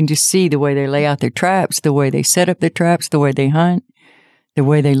can just see the way they lay out their traps, the way they set up their traps, the way they hunt, the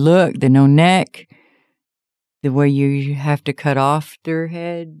way they look, the no neck, the way you have to cut off their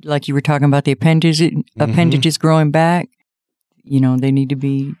head, like you were talking about the appendages growing back. They need to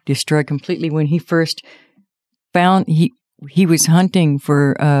be destroyed completely. When he first found, he was hunting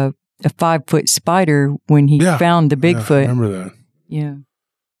for a 5-foot spider when he found the Bigfoot. Yeah, I remember that. Yeah.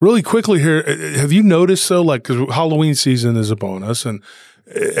 Really quickly here, have you noticed because Halloween season is upon us, and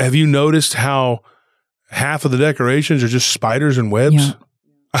have you noticed how half of the decorations are just spiders and webs?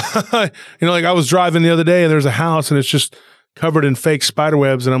 Yeah. Like I was driving the other day and there's a house and it's just covered in fake spider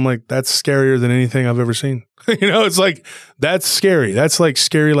webs, and I'm like, that's scarier than anything I've ever seen. It's like, that's scary. That's like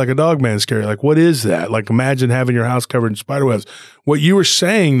scary, like a dog man scary. Like, what is that? Like, imagine having your house covered in spider webs. What you were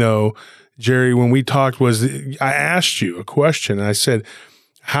saying though, Jerry, when we talked was, I asked you a question and I said,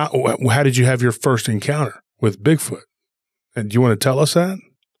 how did you have your first encounter with Bigfoot? And do you want to tell us that?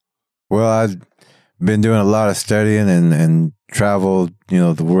 Well, I've been doing a lot of studying and traveled,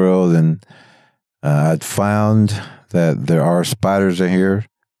 the world, and I'd found that there are spiders in here,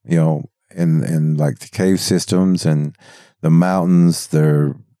 in like the cave systems and the mountains.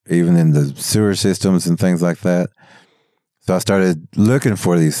 They're even in the sewer systems and things like that. So I started looking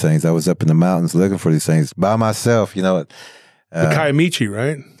for these things. I was up in the mountains looking for these things by myself, the Kiamichi,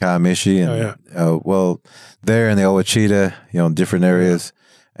 right? Kiamichi. And, well, there in the Ouachita, different areas,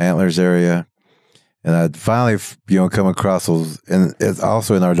 Antlers area. And I'd finally, come across those. And it's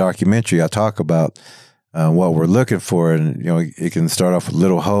also in our documentary, I talk about what we're looking for. And, it can start off with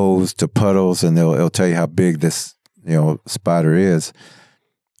little holes to puddles, and it'll tell you how big this, spider is.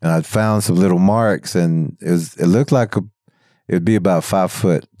 And I'd found some little marks, and it looked like it'd be about 5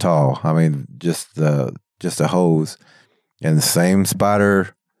 foot tall. I mean, just a hose. And the same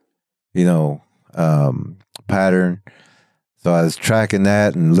spider, pattern. So I was tracking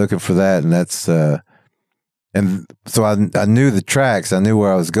that and looking for that, and that's and so I knew the tracks, I knew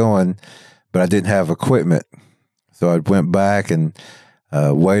where I was going, but I didn't have equipment. So I went back and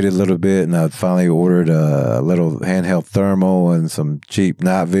waited a little bit, and I finally ordered a little handheld thermal and some cheap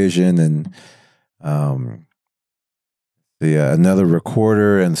night vision and another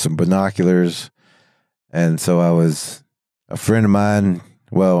recorder and some binoculars. And so a friend of mine,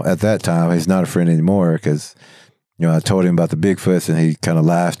 well, at that time, he's not a friend anymore, because, I told him about the Bigfoots, and he kind of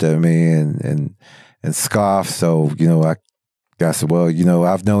laughed at me and scoffed. So, I said, well,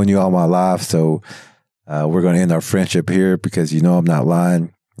 I've known you all my life, so we're going to end our friendship here, because, I'm not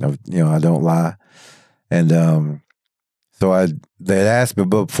lying. I don't lie. And so they had asked me,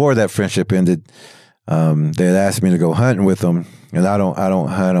 but before that friendship ended, they had asked me to go hunting with them, and I don't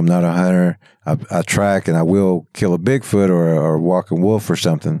hunt. I'm not a hunter. I track, and I will kill a Bigfoot or a walking wolf or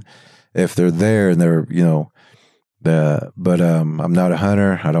something if they're there and they're, you know, but I'm not a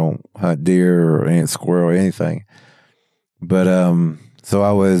hunter. I don't hunt deer or any squirrel or anything. But so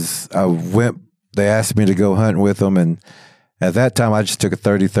I went. They asked me to go hunting with them, and at that time I just took a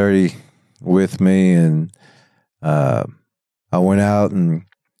 30-30 with me, and I went out, and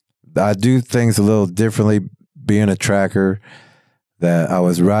I do things a little differently being a tracker. That I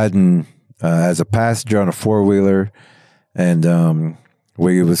was riding as a passenger on a 4-wheeler, and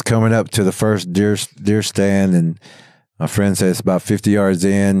we was coming up to the first deer stand, and my friend said it's about 50 yards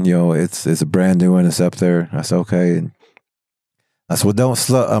in. You know, it's a brand new one. It's up there. I said okay, and I said, well,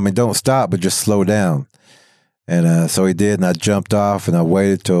 don't stop, but just slow down. And so he did, and I jumped off, and I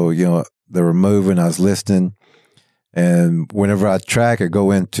waited till, you know, they were moving. I was listening, and whenever I track or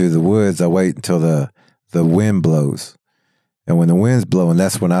go into the woods, I wait until the wind blows. And when the wind's blowing,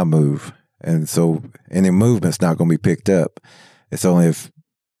 that's when I move. And so any movement's not going to be picked up. It's only if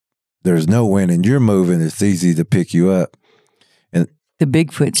there's no wind and you're moving, it's easy to pick you up. And the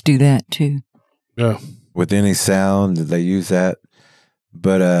Bigfoots do that too. Yeah. With any sound, they use that.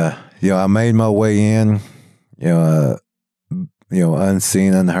 But you know, I made my way in, you know,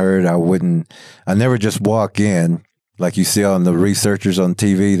 unseen, unheard. I never just walk in like you see on the researchers on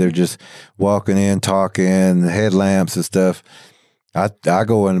TV. They're just walking in, talking, headlamps and stuff. I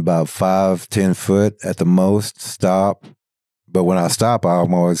go in about 5-10 foot at the most, stop. But when I stop,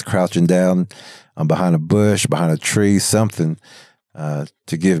 I'm always crouching down. I'm behind a bush, behind a tree, something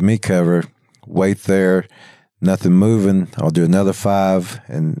to give me cover. Wait there, nothing moving. I'll do another 5,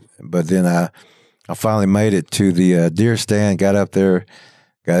 but then I finally made it to the deer stand. Got up there,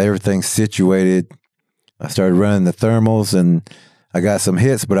 got everything situated. I started running the thermals, and I got some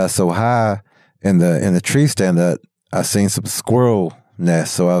hits, but I was so high in the tree stand that I seen some squirrel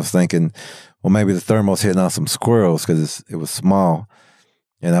nests. So I was thinking, well, maybe the thermal's hitting on some squirrels because it was small.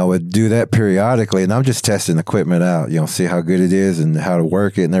 And I would do that periodically, and I'm just testing equipment out, you know, see how good it is and how to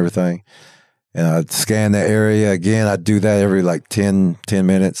work it and everything. And I'd scan that area again. I'd do that every like 10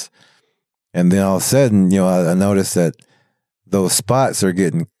 minutes. And then all of a sudden, you know, I noticed that those spots are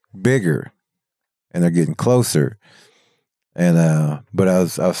getting bigger and they're getting closer. And but I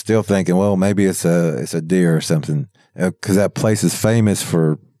was still thinking, well, maybe it's a deer or something, because that place is famous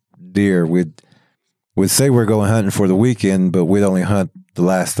for deer. We'd say we're going hunting for the weekend, but we'd only hunt the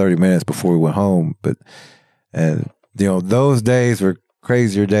last 30 minutes before we went home. But you know, those days were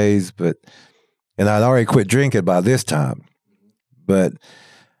crazier days. And I'd already quit drinking by this time. But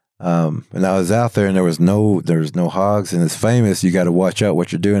and I was out there, and there was no hogs, and it's famous. You got to watch out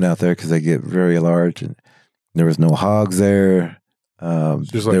what you're doing out there because they get very large. And there was no hogs there.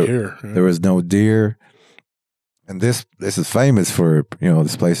 Just like here. Yeah. There was no deer. And this is famous for, you know,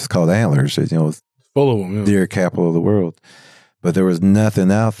 this place is called Antlers. You know, it's full of them. Yeah. Deer capital of the world. But there was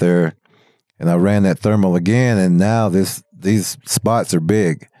nothing out there. And I ran that thermal again, and now these spots are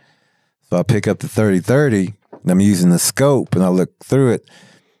big. So I pick up the 30-30, and I'm using the scope, and I look through it.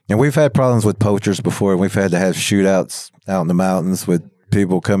 And we've had problems with poachers before, and we've had to have shootouts out in the mountains with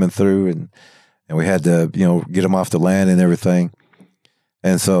people coming through, and we had to, you know, get them off the land and everything.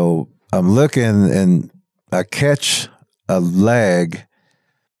 And so I'm looking, and I catch a leg,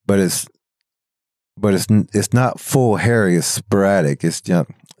 but it's not full hairy. It's sporadic. It's, you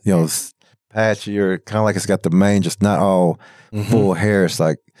know, it's patchy, or kind of like it's got the mane, just not all full hair. It's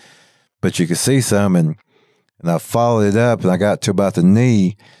like, but you can see some, and I followed it up, and I got to about the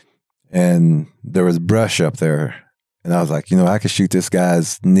knee, and there was brush up there, and I was like, you know, I could shoot this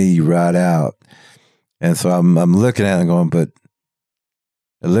guy's knee right out. And so I'm looking at it and going, but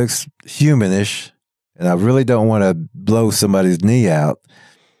it looks humanish, and I really don't want to blow somebody's knee out.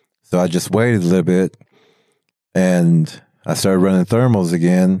 So I just waited a little bit, and I started running thermals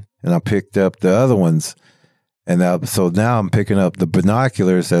again, and I picked up the other ones. And so now I'm picking up the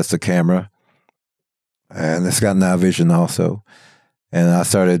binoculars. That's the camera, and it's got night vision also. And I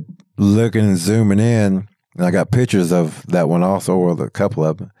started looking and zooming in, and I got pictures of that one also, or a couple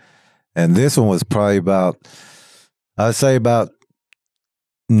of them. And this one was probably I'd say about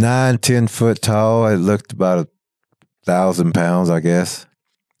 9-10 foot tall. It looked about 1,000 pounds, I guess.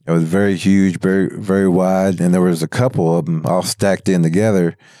 It was very huge, very, very wide, and there was a couple of them all stacked in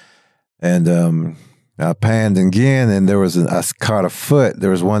together. And I panned again, and I caught a foot. There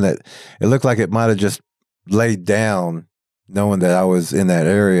was one that it looked like it might have just laid down, knowing that I was in that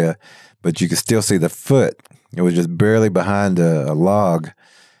area, but you could still see the foot. It was just barely behind a log,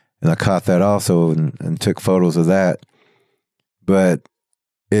 and I caught that also and took photos of that. But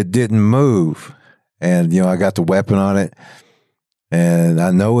it didn't move, And, I got the weapon on it, and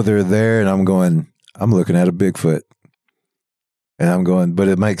I know they're there, and I'm looking at a Bigfoot. And I'm going, but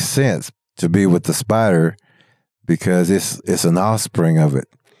it makes sense to be with the spider because it's an offspring of it.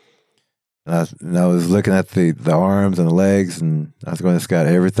 And I was looking at the arms and the legs, and I was going, it's got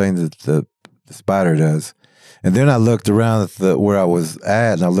everything that the spider does. And then I looked around at where I was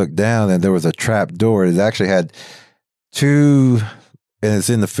at, and I looked down, and there was a trap door. It actually had two, and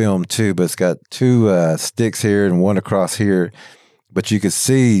it's in the film too, but it's got two sticks here and one across here. But you could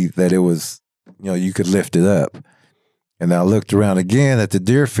see that it was, you could lift it up. And I looked around again at the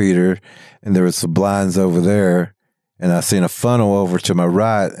deer feeder, and there was some blinds over there, and I seen a funnel over to my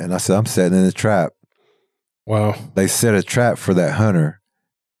right, and I said, I'm setting in a trap. Wow. They set a trap for that hunter.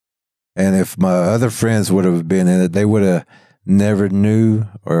 And if my other friends would have been in it, they would have never knew,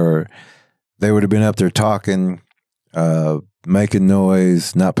 or they would have been up there talking, making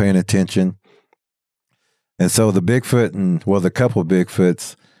noise, not paying attention. And so the Bigfoot the couple of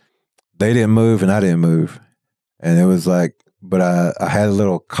Bigfoots, they didn't move and I didn't move. And it was like, but I had a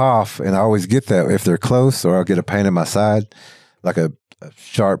little cough, and I always get that if they're close, or I'll get a pain in my side, like a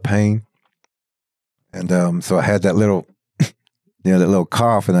sharp pain. And so I had that little, that little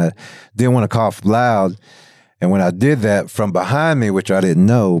cough, and I didn't want to cough loud. And when I did that from behind me, which I didn't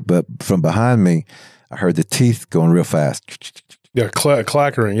know, but from behind me, I heard the teeth going real fast. Yeah,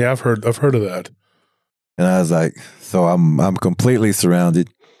 clackering. Yeah, I've heard of that. And I was like, so I'm completely surrounded.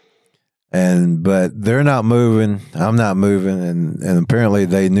 But they're not moving. I'm not moving. And apparently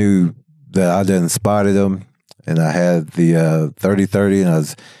they knew that I didn't spotted them. And I had the 30-30, and I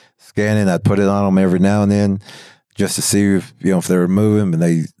was scanning. I'd put it on them every now and then just to see if they were moving.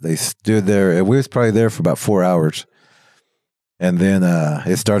 And they stood there. And we was probably there for about 4 hours. And then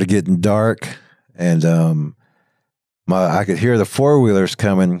it started getting dark, and I could hear the four-wheelers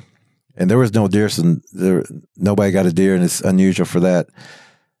coming, and there was no deer. So nobody got a deer, and it's unusual for that.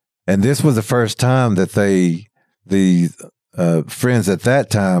 And this was the first time that the friends at that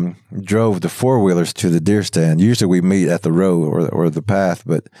time drove the four-wheelers to the deer stand. Usually we meet at the road or the path,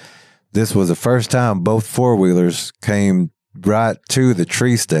 but this was the first time both four-wheelers came right to the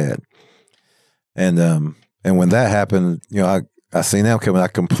tree stand. And when that happened, I seen them coming. I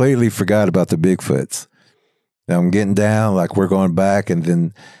completely forgot about the Bigfoots. Now I'm getting down, like we're going back, and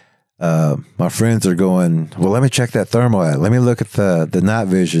then my friends are going, well, let me check that thermal ad. Let me look at the night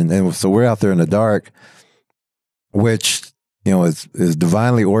vision. And so we're out there in the dark, which, is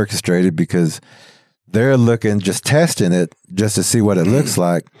divinely orchestrated because they're looking, just testing it just to see what it looks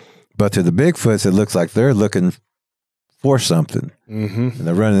like. But to the Bigfoots, it looks like they're looking for something. Mm-hmm. And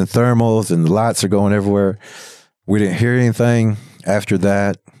they're running thermals, and the lights are going everywhere. We didn't hear anything after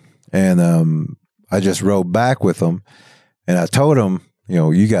that. And I just rode back with them, and I told them,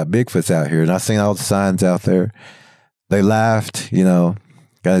 you got Bigfoots out here. And I seen all the signs out there. They laughed, kind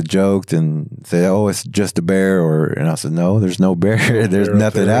of joked and said, oh, it's just a bear. And I said, no, there's no bear. There's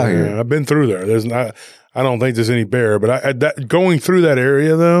nothing out here. Yeah, I've been through there. I don't think there's any bear. But going through that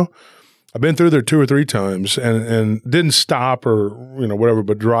area, though, I've been through there 2 or 3 times and didn't stop or, whatever,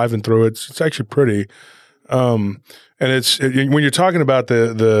 but driving through it, it's actually pretty. And when you're talking about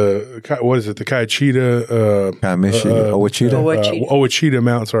the what is it? The Kayachita, Owachita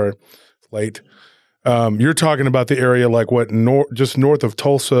Mountain. Sorry, late. You're talking about the area like what just north of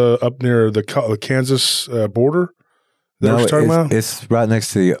Tulsa, up near the Kansas border. Is that what you're talking about? It's right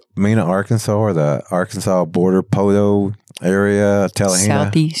next to the Mena, Arkansas, or the Arkansas border, Poto area, Tallahena.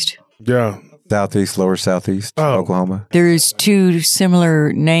 Southeast. Yeah. Southeast, lower southeast, Oklahoma. There's 2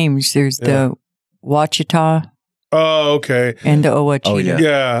 similar names. There's the Wachita. Oh, okay. And the Owachita. Oh, yeah.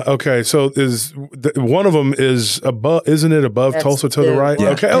 Yeah. Okay. So one of them is above? Isn't it above Tulsa to the right? Yeah.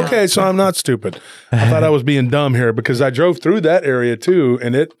 Okay. Yeah. Okay. So I'm not stupid. I thought I was being dumb here because I drove through that area too,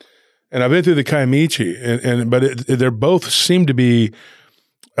 and I've been through the Kiamichi, but they both seem to be.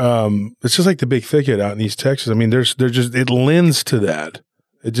 It's just like the big thicket out in East Texas. I mean, it lends to that.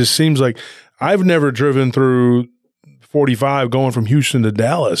 It just seems like I've never driven through 45 going from Houston to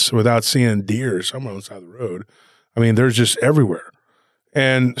Dallas without seeing deer somewhere on the side of the road. I mean, they're just everywhere.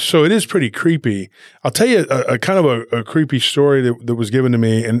 And so it is pretty creepy. I'll tell you a kind of a creepy story that was given to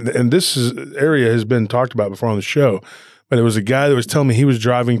me. And this area has been talked about before on the show, but it was a guy that was telling me he was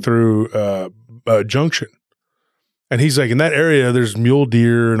driving through a junction. And he's like, in that area, there's mule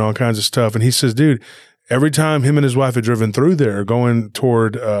deer and all kinds of stuff. And he says, dude, every time him and his wife had driven through there going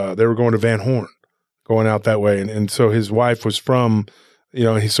toward, they were going to Van Horn, going out that way. And so his wife was from,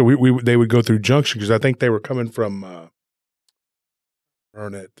 so they would go through Junction because I think they were coming from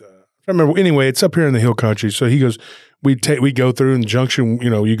Burnett. I remember. Anyway, it's up here in the hill country. So he goes, we go through in the junction. You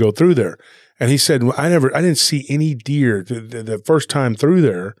know, you go through there, and he said, I didn't see any deer the first time through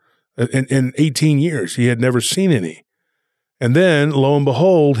there in 18 years. He had never seen any. And then, lo and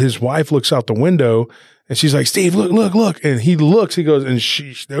behold, his wife looks out the window, and she's like, "Steve, look!" And he looks. He goes,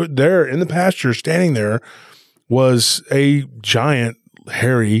 and there in the pasture, standing there, was a giant,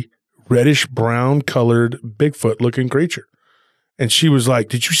 hairy, reddish brown colored Bigfoot looking creature. And she was like,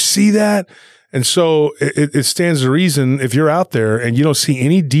 "Did you see that?" And so it stands to reason, if you're out there and you don't see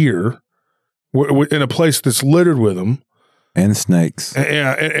any deer in a place that's littered with them. And snakes.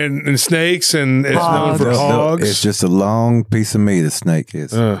 Yeah, and snakes, and it's known for hogs. It's just a long piece of meat, a snake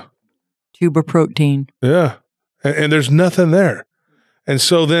is. Tube of protein. Yeah. And there's nothing there. And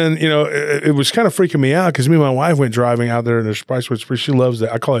so then, you know, it was kind of freaking me out because me and my wife went driving out there in the Spice Woods. She loves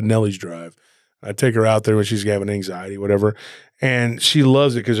that. I call it Nellie's Drive. I take her out there when she's having anxiety, whatever. And she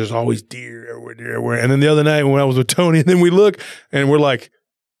loves it because there's always deer everywhere. And then the other night when I was with Tony, and then we look and we're like,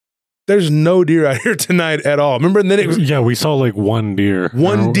 there's no deer out here tonight at all. Remember? And then it was, yeah, we saw like one deer.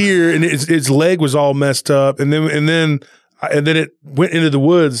 One deer, and its leg was all messed up. And then it went into the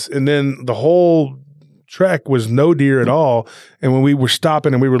woods, and then the whole trek was no deer at all. And when we were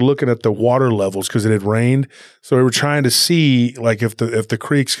stopping and we were looking at the water levels because it had rained, so we were trying to see like if the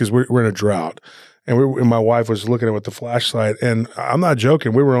creeks, because we're in a drought, and my wife was looking at it with the flashlight, and I'm not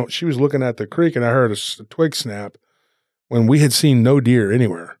joking. She was looking at the creek, and I heard a twig snap when we had seen no deer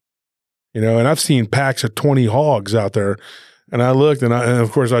anywhere. You know, and I've seen packs of 20 hogs out there, and I looked, and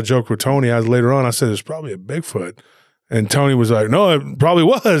of course I joked with Tony. Later on, I said, "There's probably a Bigfoot," and Tony was like, "No, it probably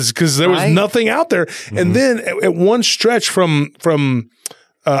was because there was nothing out there." Mm-hmm. And then at one stretch from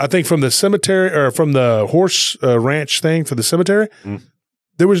I think from the cemetery or from the horse ranch thing for the cemetery,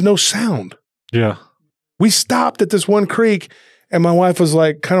 there was no sound. Yeah, we stopped at this one creek, and my wife was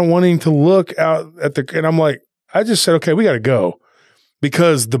like, kind of wanting to look out at and I'm like, I just said, "Okay, we got to go."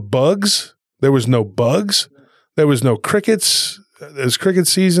 Because the bugs, there was no bugs, there was no crickets. It was cricket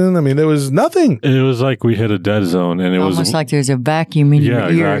season. I mean, there was nothing. It was like we hit a dead zone, and it was almost like there's a vacuum in your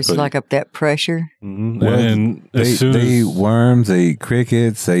ears, exactly. like up that pressure. Mm-hmm. Well, and they eat worms, they eat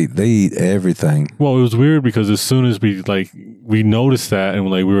crickets, they eat everything. Well, it was weird because as soon as we noticed that,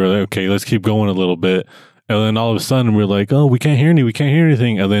 and we were like, okay, let's keep going a little bit. And then all of a sudden we're like, oh, we can't hear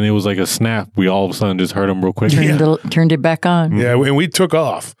anything. And then it was like a snap. We all of a sudden just heard them real quick. Turned it back on. Yeah, and we took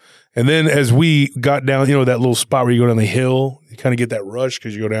off. And then as we got down, you know, that little spot where you go down the hill, you kind of get that rush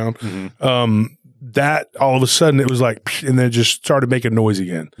because you go down. Mm-hmm. That all of a sudden it was like, and then it just started making noise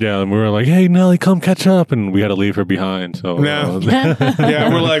again. Yeah, and we were like, hey, Nellie, come catch up. And we had to leave her behind. So yeah,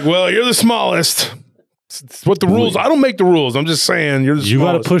 we're like, well, you're the smallest. It's what the rules. I don't make the rules. I'm just saying you're the smallest. You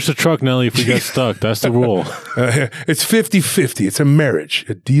got to push the truck, Nellie, if we get stuck. That's the rule. It's 50-50. It's a marriage.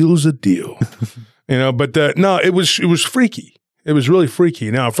 A deal's a deal. You know, but no, it was freaky. It was really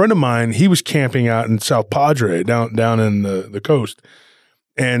freaky. Now, a friend of mine, he was camping out in South Padre, down in the coast,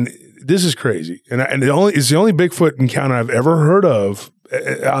 and this is crazy. And it's the only Bigfoot encounter I've ever heard of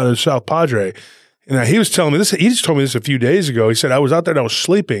out of South Padre. And he was telling me this. He just told me this a few days ago. He said I was out there and I was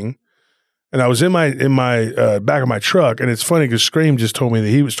sleeping. And I was in my back of my truck, and it's funny because Scream just told me that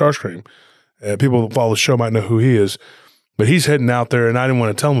he was Starscream. People that follow the show might know who he is, but he's heading out there, and I didn't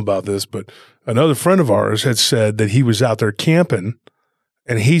want to tell him about this. But another friend of ours had said that he was out there camping,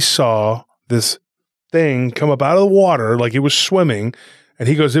 and he saw this thing come up out of the water like it was swimming, and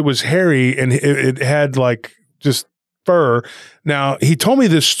he goes, it was hairy, and it had like just fur. Now, he told me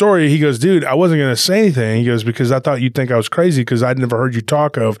this story. He goes, dude, I wasn't going to say anything. He goes, because I thought you'd think I was crazy because I'd never heard you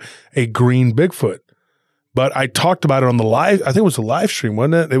talk of a green Bigfoot. But I talked about it on the live, I think it was a live stream,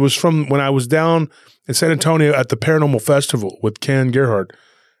 wasn't it? It was from when I was down in San Antonio at the Paranormal Festival with Ken Gerhardt.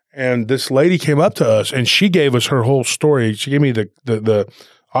 And this lady came up to us and she gave us her whole story. She gave me the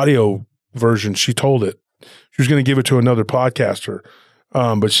audio version. She told it. She was going to give it to another podcaster.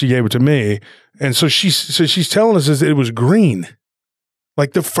 But she gave it to me. And so she's telling us that it was green.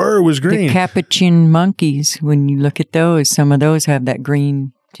 Like the fur was green. The capuchin monkeys, when you look at those, some of those have that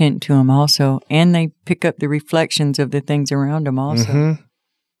green tint to them also. And they pick up the reflections of the things around them also. Mm-hmm.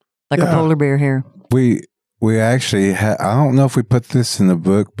 Like a polar bear hair. We actually, I don't know if we put this in the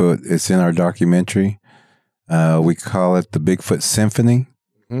book, but it's in our documentary. We call it the Bigfoot Symphony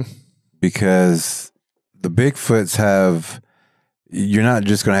because the Bigfoots have... You're not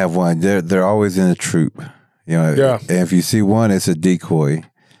just going to have one. They're always in a troop. You know, and if you see one, it's a decoy.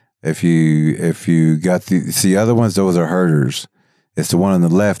 If you got the other ones, those are herders. It's the one on the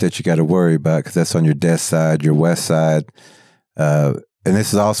left that you got to worry about because that's on your death side, your west side. and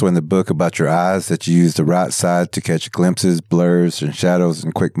this is also in the book about your eyes, that you use the right side to catch glimpses, blurs, and shadows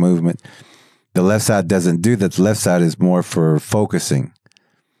and quick movement. The left side doesn't do that. The left side is more for focusing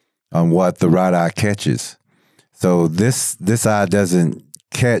on what the right eye catches. So this eye doesn't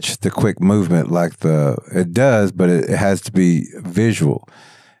catch the quick movement like it does, but it has to be visual.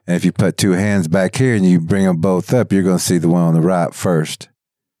 And if you put two hands back here and you bring them both up, you're going to see the one on the right first.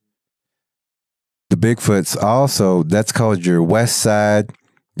 The Bigfoot's also, that's called your west side,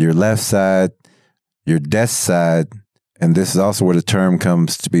 your left side, your death side, and this is also where the term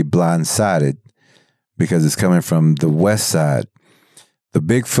comes to be blindsided, because it's coming from the west side. The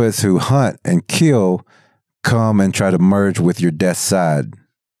Bigfoots who hunt and kill come and try to merge with your death side.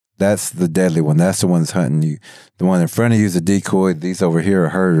 That's the deadly one. That's the one that's hunting you. The one in front of you is a decoy. These over here are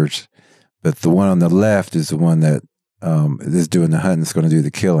herders. But the one on the left is the one that is doing the hunting. It's going to do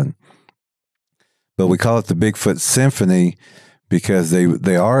the killing. But we call it the Bigfoot Symphony because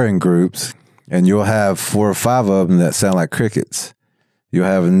they are in groups, and you'll have 4 or 5 of them that sound like crickets. You'll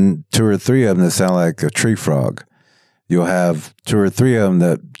have 2 or 3 of them that sound like a tree frog. You'll have 2 or 3 of them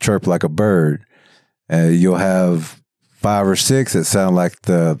that chirp like a bird. You'll have 5 or 6 that sound like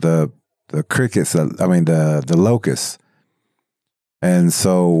the crickets. The locusts. And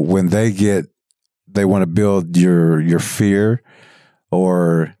so when they want to build your fear,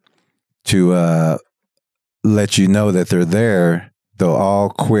 or to let you know that they're there, they'll all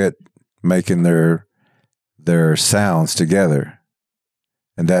quit making their sounds together.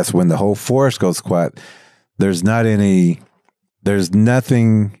 And that's when the whole forest goes quiet. There's nothing.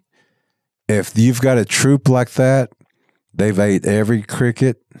 If you've got a troop like that, they've ate every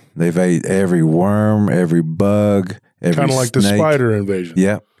cricket, they've ate every worm, every bug, every kind of like snake. the spider invasion.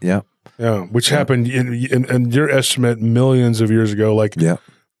 Yep. Yeah, which happened in your estimate millions of years ago. Like, yeah.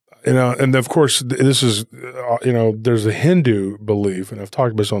 And of course, this is, there's a Hindu belief, and I've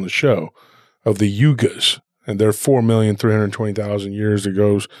talked about this on the show, of the yugas, and they're 4,320,000 years that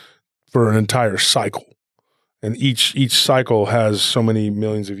goes for an entire cycle. And each cycle has so many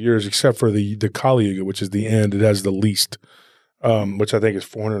millions of years, except for the Kali Yuga, which is the end. It has the least, which I think is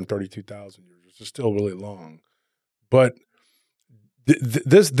 432,000 years, which is still really long. But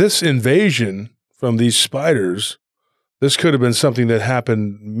this invasion from these spiders, this could have been something that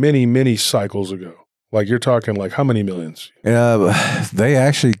happened many, many cycles ago. Like, you're talking like how many millions? They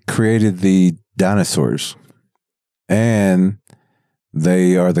actually created the dinosaurs, and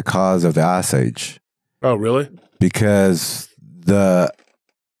they are the cause of the Ice Age. Oh, really? Because the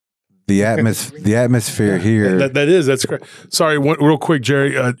atmosphere here. That's great. Sorry, real quick,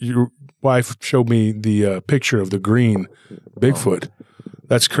 Jerry. Your wife showed me the picture of the green Bigfoot.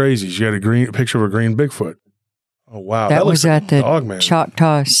 That's crazy. She had a picture of a green Bigfoot. Oh, wow. That was at the Dogman.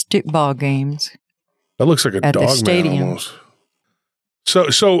 Choctaw stickball games. That looks like a at the Dogman stadium. almost.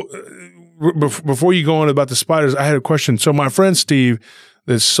 So before you go on about the spiders, I had a question. So my friend Steve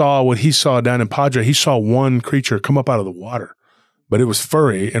that saw what he saw down in Padre, he saw one creature come up out of the water, but it was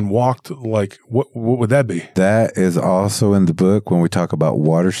furry and walked like, what would that be? That is also in the book when we talk about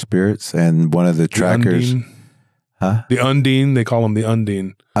water spirits, and one of the trackers. Huh? The Undine, they call them the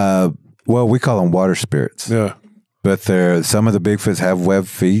Undine. Well, we call them water spirits. Yeah. But some of the Bigfoots have webbed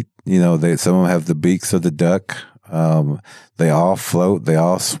feet. Some of them have the beaks of the duck. They all float. They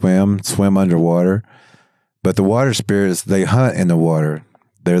all swim underwater. But the water spirits, they hunt in the water.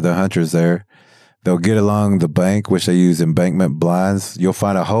 They're the hunters there. They'll get along the bank, which they use embankment blinds. You'll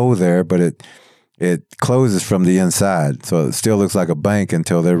find a hole there, but it closes from the inside. So it still looks like a bank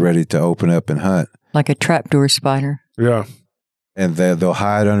until they're ready to open up and hunt. Like a trapdoor spider. Yeah. And they'll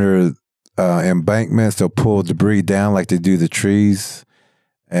hide under embankments. They'll pull debris down like they do the trees.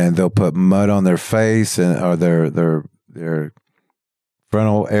 And they'll put mud on their face or their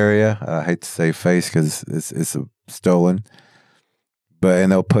frontal area. I hate to say face because it's stolen.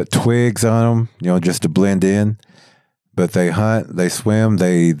 And they'll put twigs on them, just to blend in. But they hunt, they swim,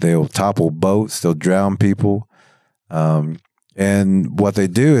 they'll topple boats, they'll drown people. And what they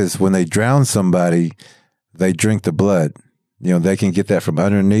do is when they drown somebody, they drink the blood. They can get that from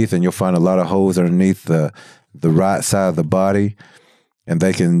underneath, and you'll find a lot of holes underneath the right side of the body. And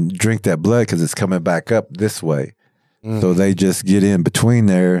they can drink that blood because it's coming back up this way. So they just get in between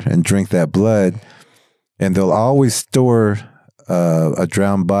there and drink that blood. And they'll always store a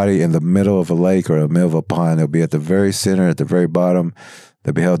drowned body in the middle of a lake or the middle of a pond. They'll be at the very center, at the very bottom.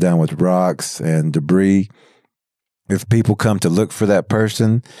 They'll be held down with rocks and debris. If people come to look for that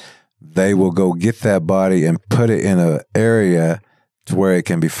person, they will go get that body and put it in an area to where it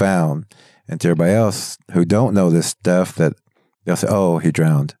can be found. And to everybody else who don't know this stuff, that they'll say, oh, he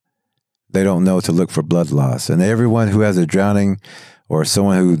drowned. They don't know to look for blood loss. And everyone who has a drowning or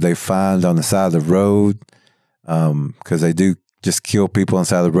someone who they find on the side of the road, because they do just kill people on the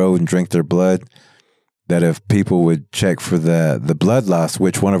side of the road and drink their blood, that if people would check for the blood loss,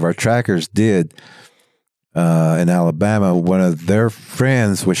 which one of our trackers did in Alabama, one of their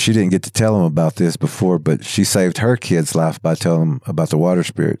friends, which she didn't get to tell them about this before, but she saved her kid's life by telling them about the water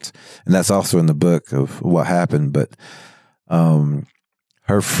spirits. And that's also in the book of what happened. But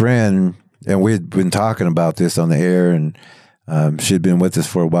her friend, and we had been talking about this on the air, and she'd been with us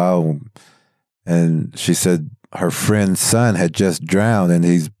for a while, and she said her friend's son had just drowned, and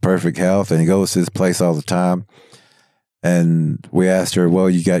he's perfect health, and he goes to this place all the time. And we asked her, well,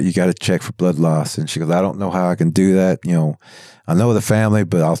 you got to check for blood loss. And she goes, I don't know how I can do that. You know, I know the family,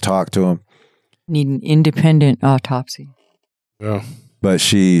 but I'll talk to them. Need an independent autopsy. Yeah. But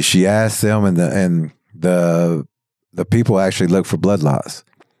she asked them, and the people actually looked for blood loss,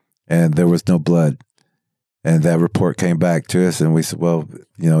 and there was no blood. And that report came back to us, and we said, well,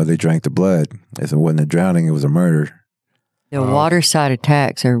 you know, they drank the blood. It wasn't a drowning, it was a murder. The water side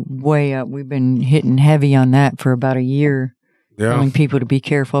attacks are way up. We've been hitting heavy on that for about a year, telling people to be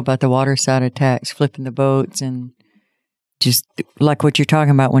careful about the water side attacks, flipping the boats, and just like what you're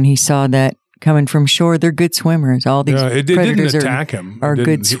talking about when he saw that coming from shore. They're good swimmers. All these predators didn't attack him. Are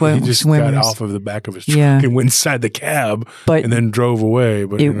good swimmers. He just got off of the back of his truck and went inside the cab, and then drove away.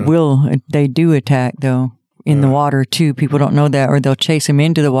 But they do attack though in the water too. People don't know that, or they'll chase them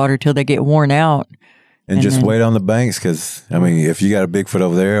into the water till they get worn out. And just wait on the banks, because, I mean, if you got a Bigfoot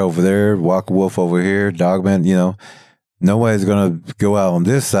over there, walk a wolf over here, dogman, you know, nobody's going to go out on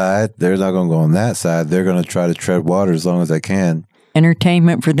this side. They're not going to go on that side. They're going to try to tread water as long as they can.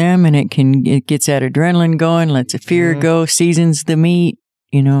 Entertainment for them, and it gets that adrenaline going, lets the fear go, seasons the meat,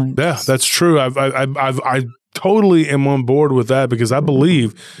 you know. Yeah, that's true. I totally am on board with that, because I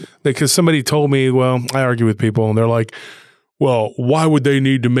believe that, because somebody told me, well, I argue with people, and they're like, well, why would they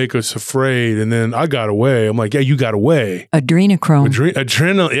need to make us afraid? And then I got away. I'm like, yeah, you got away. Adrenochrome.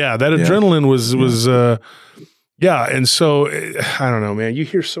 Adrenaline. Yeah, that adrenaline was and so, I don't know, man. You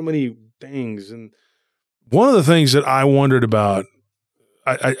hear so many things. And one of the things that I wondered about,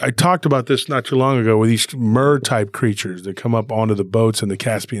 I talked about this not too long ago with these mer-type creatures that come up onto the boats in the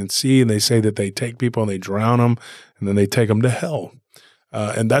Caspian Sea, and they say that they take people and they drown them, and then they take them to hell.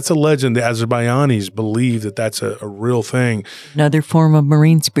 And that's a legend. The Azerbaijanis believe that that's a real thing. Another form of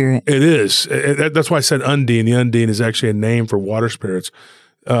marine spirit. It is. That's why I said undine. The undine is actually a name for water spirits.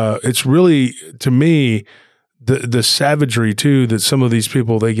 It's really, to me, the savagery too, that some of these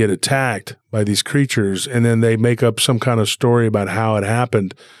people, they get attacked by these creatures, and then they make up some kind of story about how it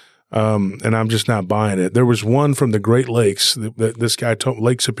happened. And I'm just not buying it. There was one from the Great Lakes that this guy told,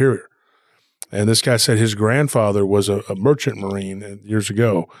 Lake Superior. And this guy said his grandfather was a merchant marine years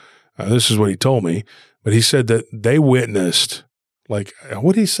ago. This is what he told me. But he said that they witnessed, like,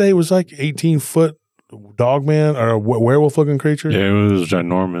 what did he say? It was like 18-foot dogman or a werewolf-looking creature? Yeah, it was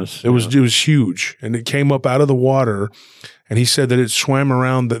ginormous. It was huge. And it came up out of the water. And he said that it swam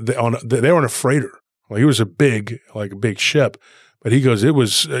around. They were on a freighter. Well, he was a big ship. But he goes, it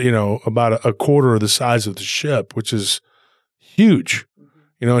was, about a quarter of the size of the ship, which is huge.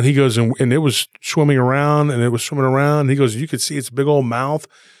 And he goes, and it was swimming around, and it was swimming around. He goes, you could see its big old mouth.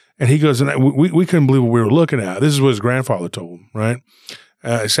 And he goes, and we couldn't believe what we were looking at. This is what his grandfather told him, right?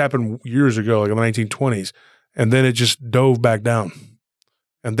 It's happened years ago, like in the 1920s. And then it just dove back down.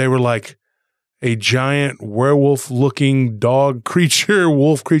 And they were like a giant werewolf-looking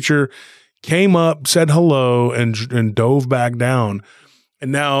wolf creature came up, said hello, and dove back down.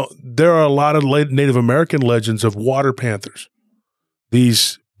 And now there are a lot of Native American legends of water panthers.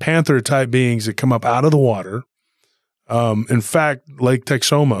 These panther-type beings that come up out of the water. In fact, Lake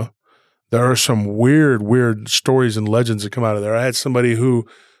Texoma, there are some weird stories and legends that come out of there. I had somebody who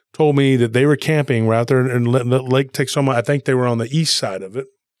told me that they were camping right there in Lake Texoma. I think they were on the east side of it.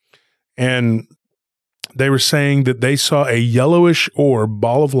 And they were saying that they saw a yellowish orb,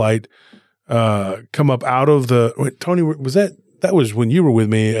 ball of light, come up out of the – wait, Tony, was that was when you were with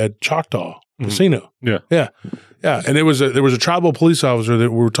me at Choctaw Casino. Yeah. And there was a tribal police officer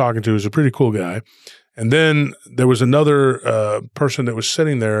that we were talking to. He was a pretty cool guy. And then there was another person that was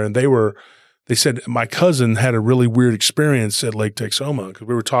sitting there, and they said, my cousin had a really weird experience at Lake Texoma, because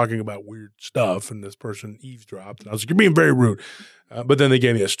we were talking about weird stuff, and this person eavesdropped. And I was like, you're being very rude. But then they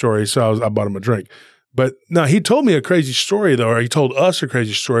gave me a story, so I bought him a drink. But no, he told me a crazy story, though, or he told us a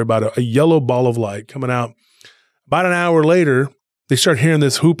crazy story about a yellow ball of light coming out. About an hour later, they start hearing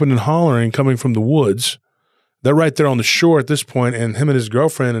this hooping and hollering coming from the woods. They're right there on the shore at this point, and him and his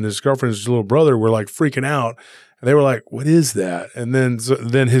girlfriend's little brother were like freaking out. And they were like, what is that? And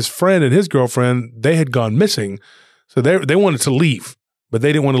then his friend and his girlfriend, they had gone missing. So they wanted to leave. but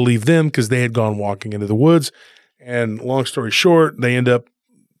they didn't want to leave them because they had gone walking into the woods. And long story short, they end up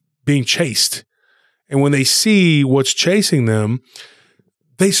being chased. And when they see what's chasing them,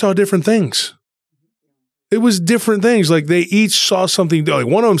 they saw different things. It was different things. Like they each saw something. Like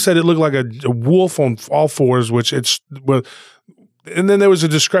one of them said it looked like a wolf on all fours, which it's. And then there was a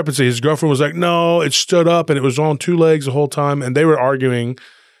discrepancy. His girlfriend was like, "No, it stood up and it was on two legs the whole time." And they were arguing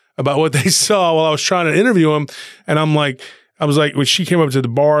about what they saw while I was trying to interview him. And I was like, when she came up to the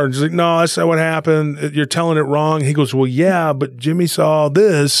bar and she's like, "No, that's not what happened. You're telling it wrong." He goes, "Well, yeah, but Jimmy saw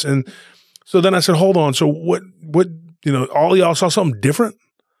this." And so then I said, "Hold on. So what? All y'all saw something different?"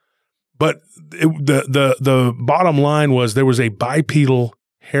 But the bottom line was there was a bipedal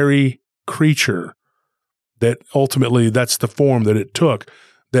hairy creature that ultimately that's the form that it took,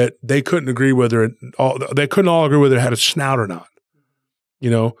 that they couldn't agree whether they couldn't all agree whether it had a snout or not.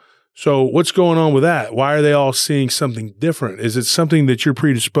 So what's going on with that? Why are they all seeing something different? Is it something that you're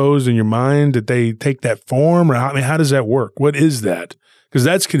predisposed in your mind that they take that form, or how does that work? What is that? Because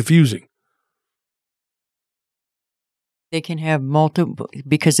that's confusing. They can have multiple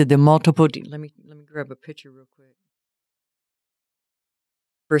because of the multiple. Let me grab a picture real quick.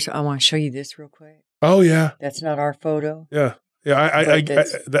 First, I want to show you this real quick. Oh yeah, that's not our photo. Yeah.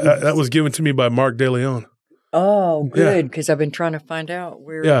 That was given to me by Mark De Leon. Oh, good, because I've been trying to find out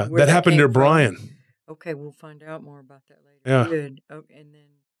where. Yeah, where that happened to Brian. Okay, we'll find out more about that later. Yeah. Good. Okay, and then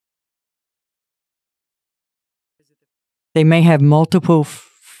they may have multiple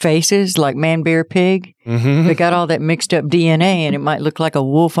faces, like man, bear, pig. Mm-hmm. They got all that mixed up DNA, and it might look like a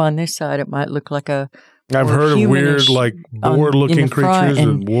wolf on this side. It might look like a. I've heard of weird, like boar-looking creatures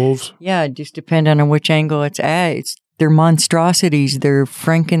and wolves. Yeah, just depending on which angle it's at. They're monstrosities. They're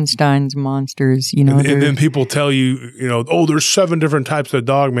Frankenstein's monsters. And then people tell you, there's 7 different types of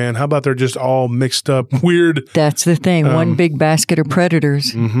dog, man. How about they're just all mixed up, weird? That's the thing. One big basket of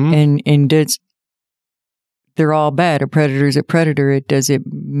predators, and they're all bad. A predator's a predator. It doesn't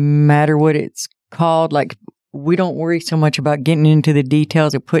matter what it's called. Like, we don't worry so much about getting into the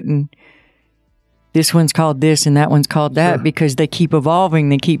details of putting this one's called this and that one's called that, because they keep evolving.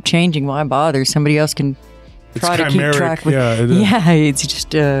 They keep changing. Why bother? Somebody else can try to keep track with. Yeah, it's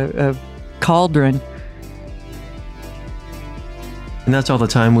just a cauldron. And that's all the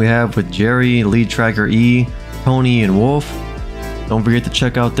time we have with Jerry, Lead Tracker E, Tony, and Wolf. Don't forget to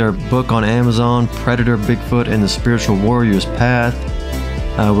check out their book on Amazon, Predator, Bigfoot, and the Spiritual Warrior's Path.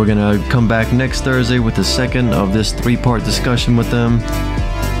 We're going to come back next Thursday with the second of this 3-part discussion with them.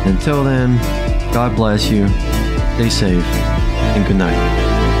 Until then, God bless you, stay safe, and good night.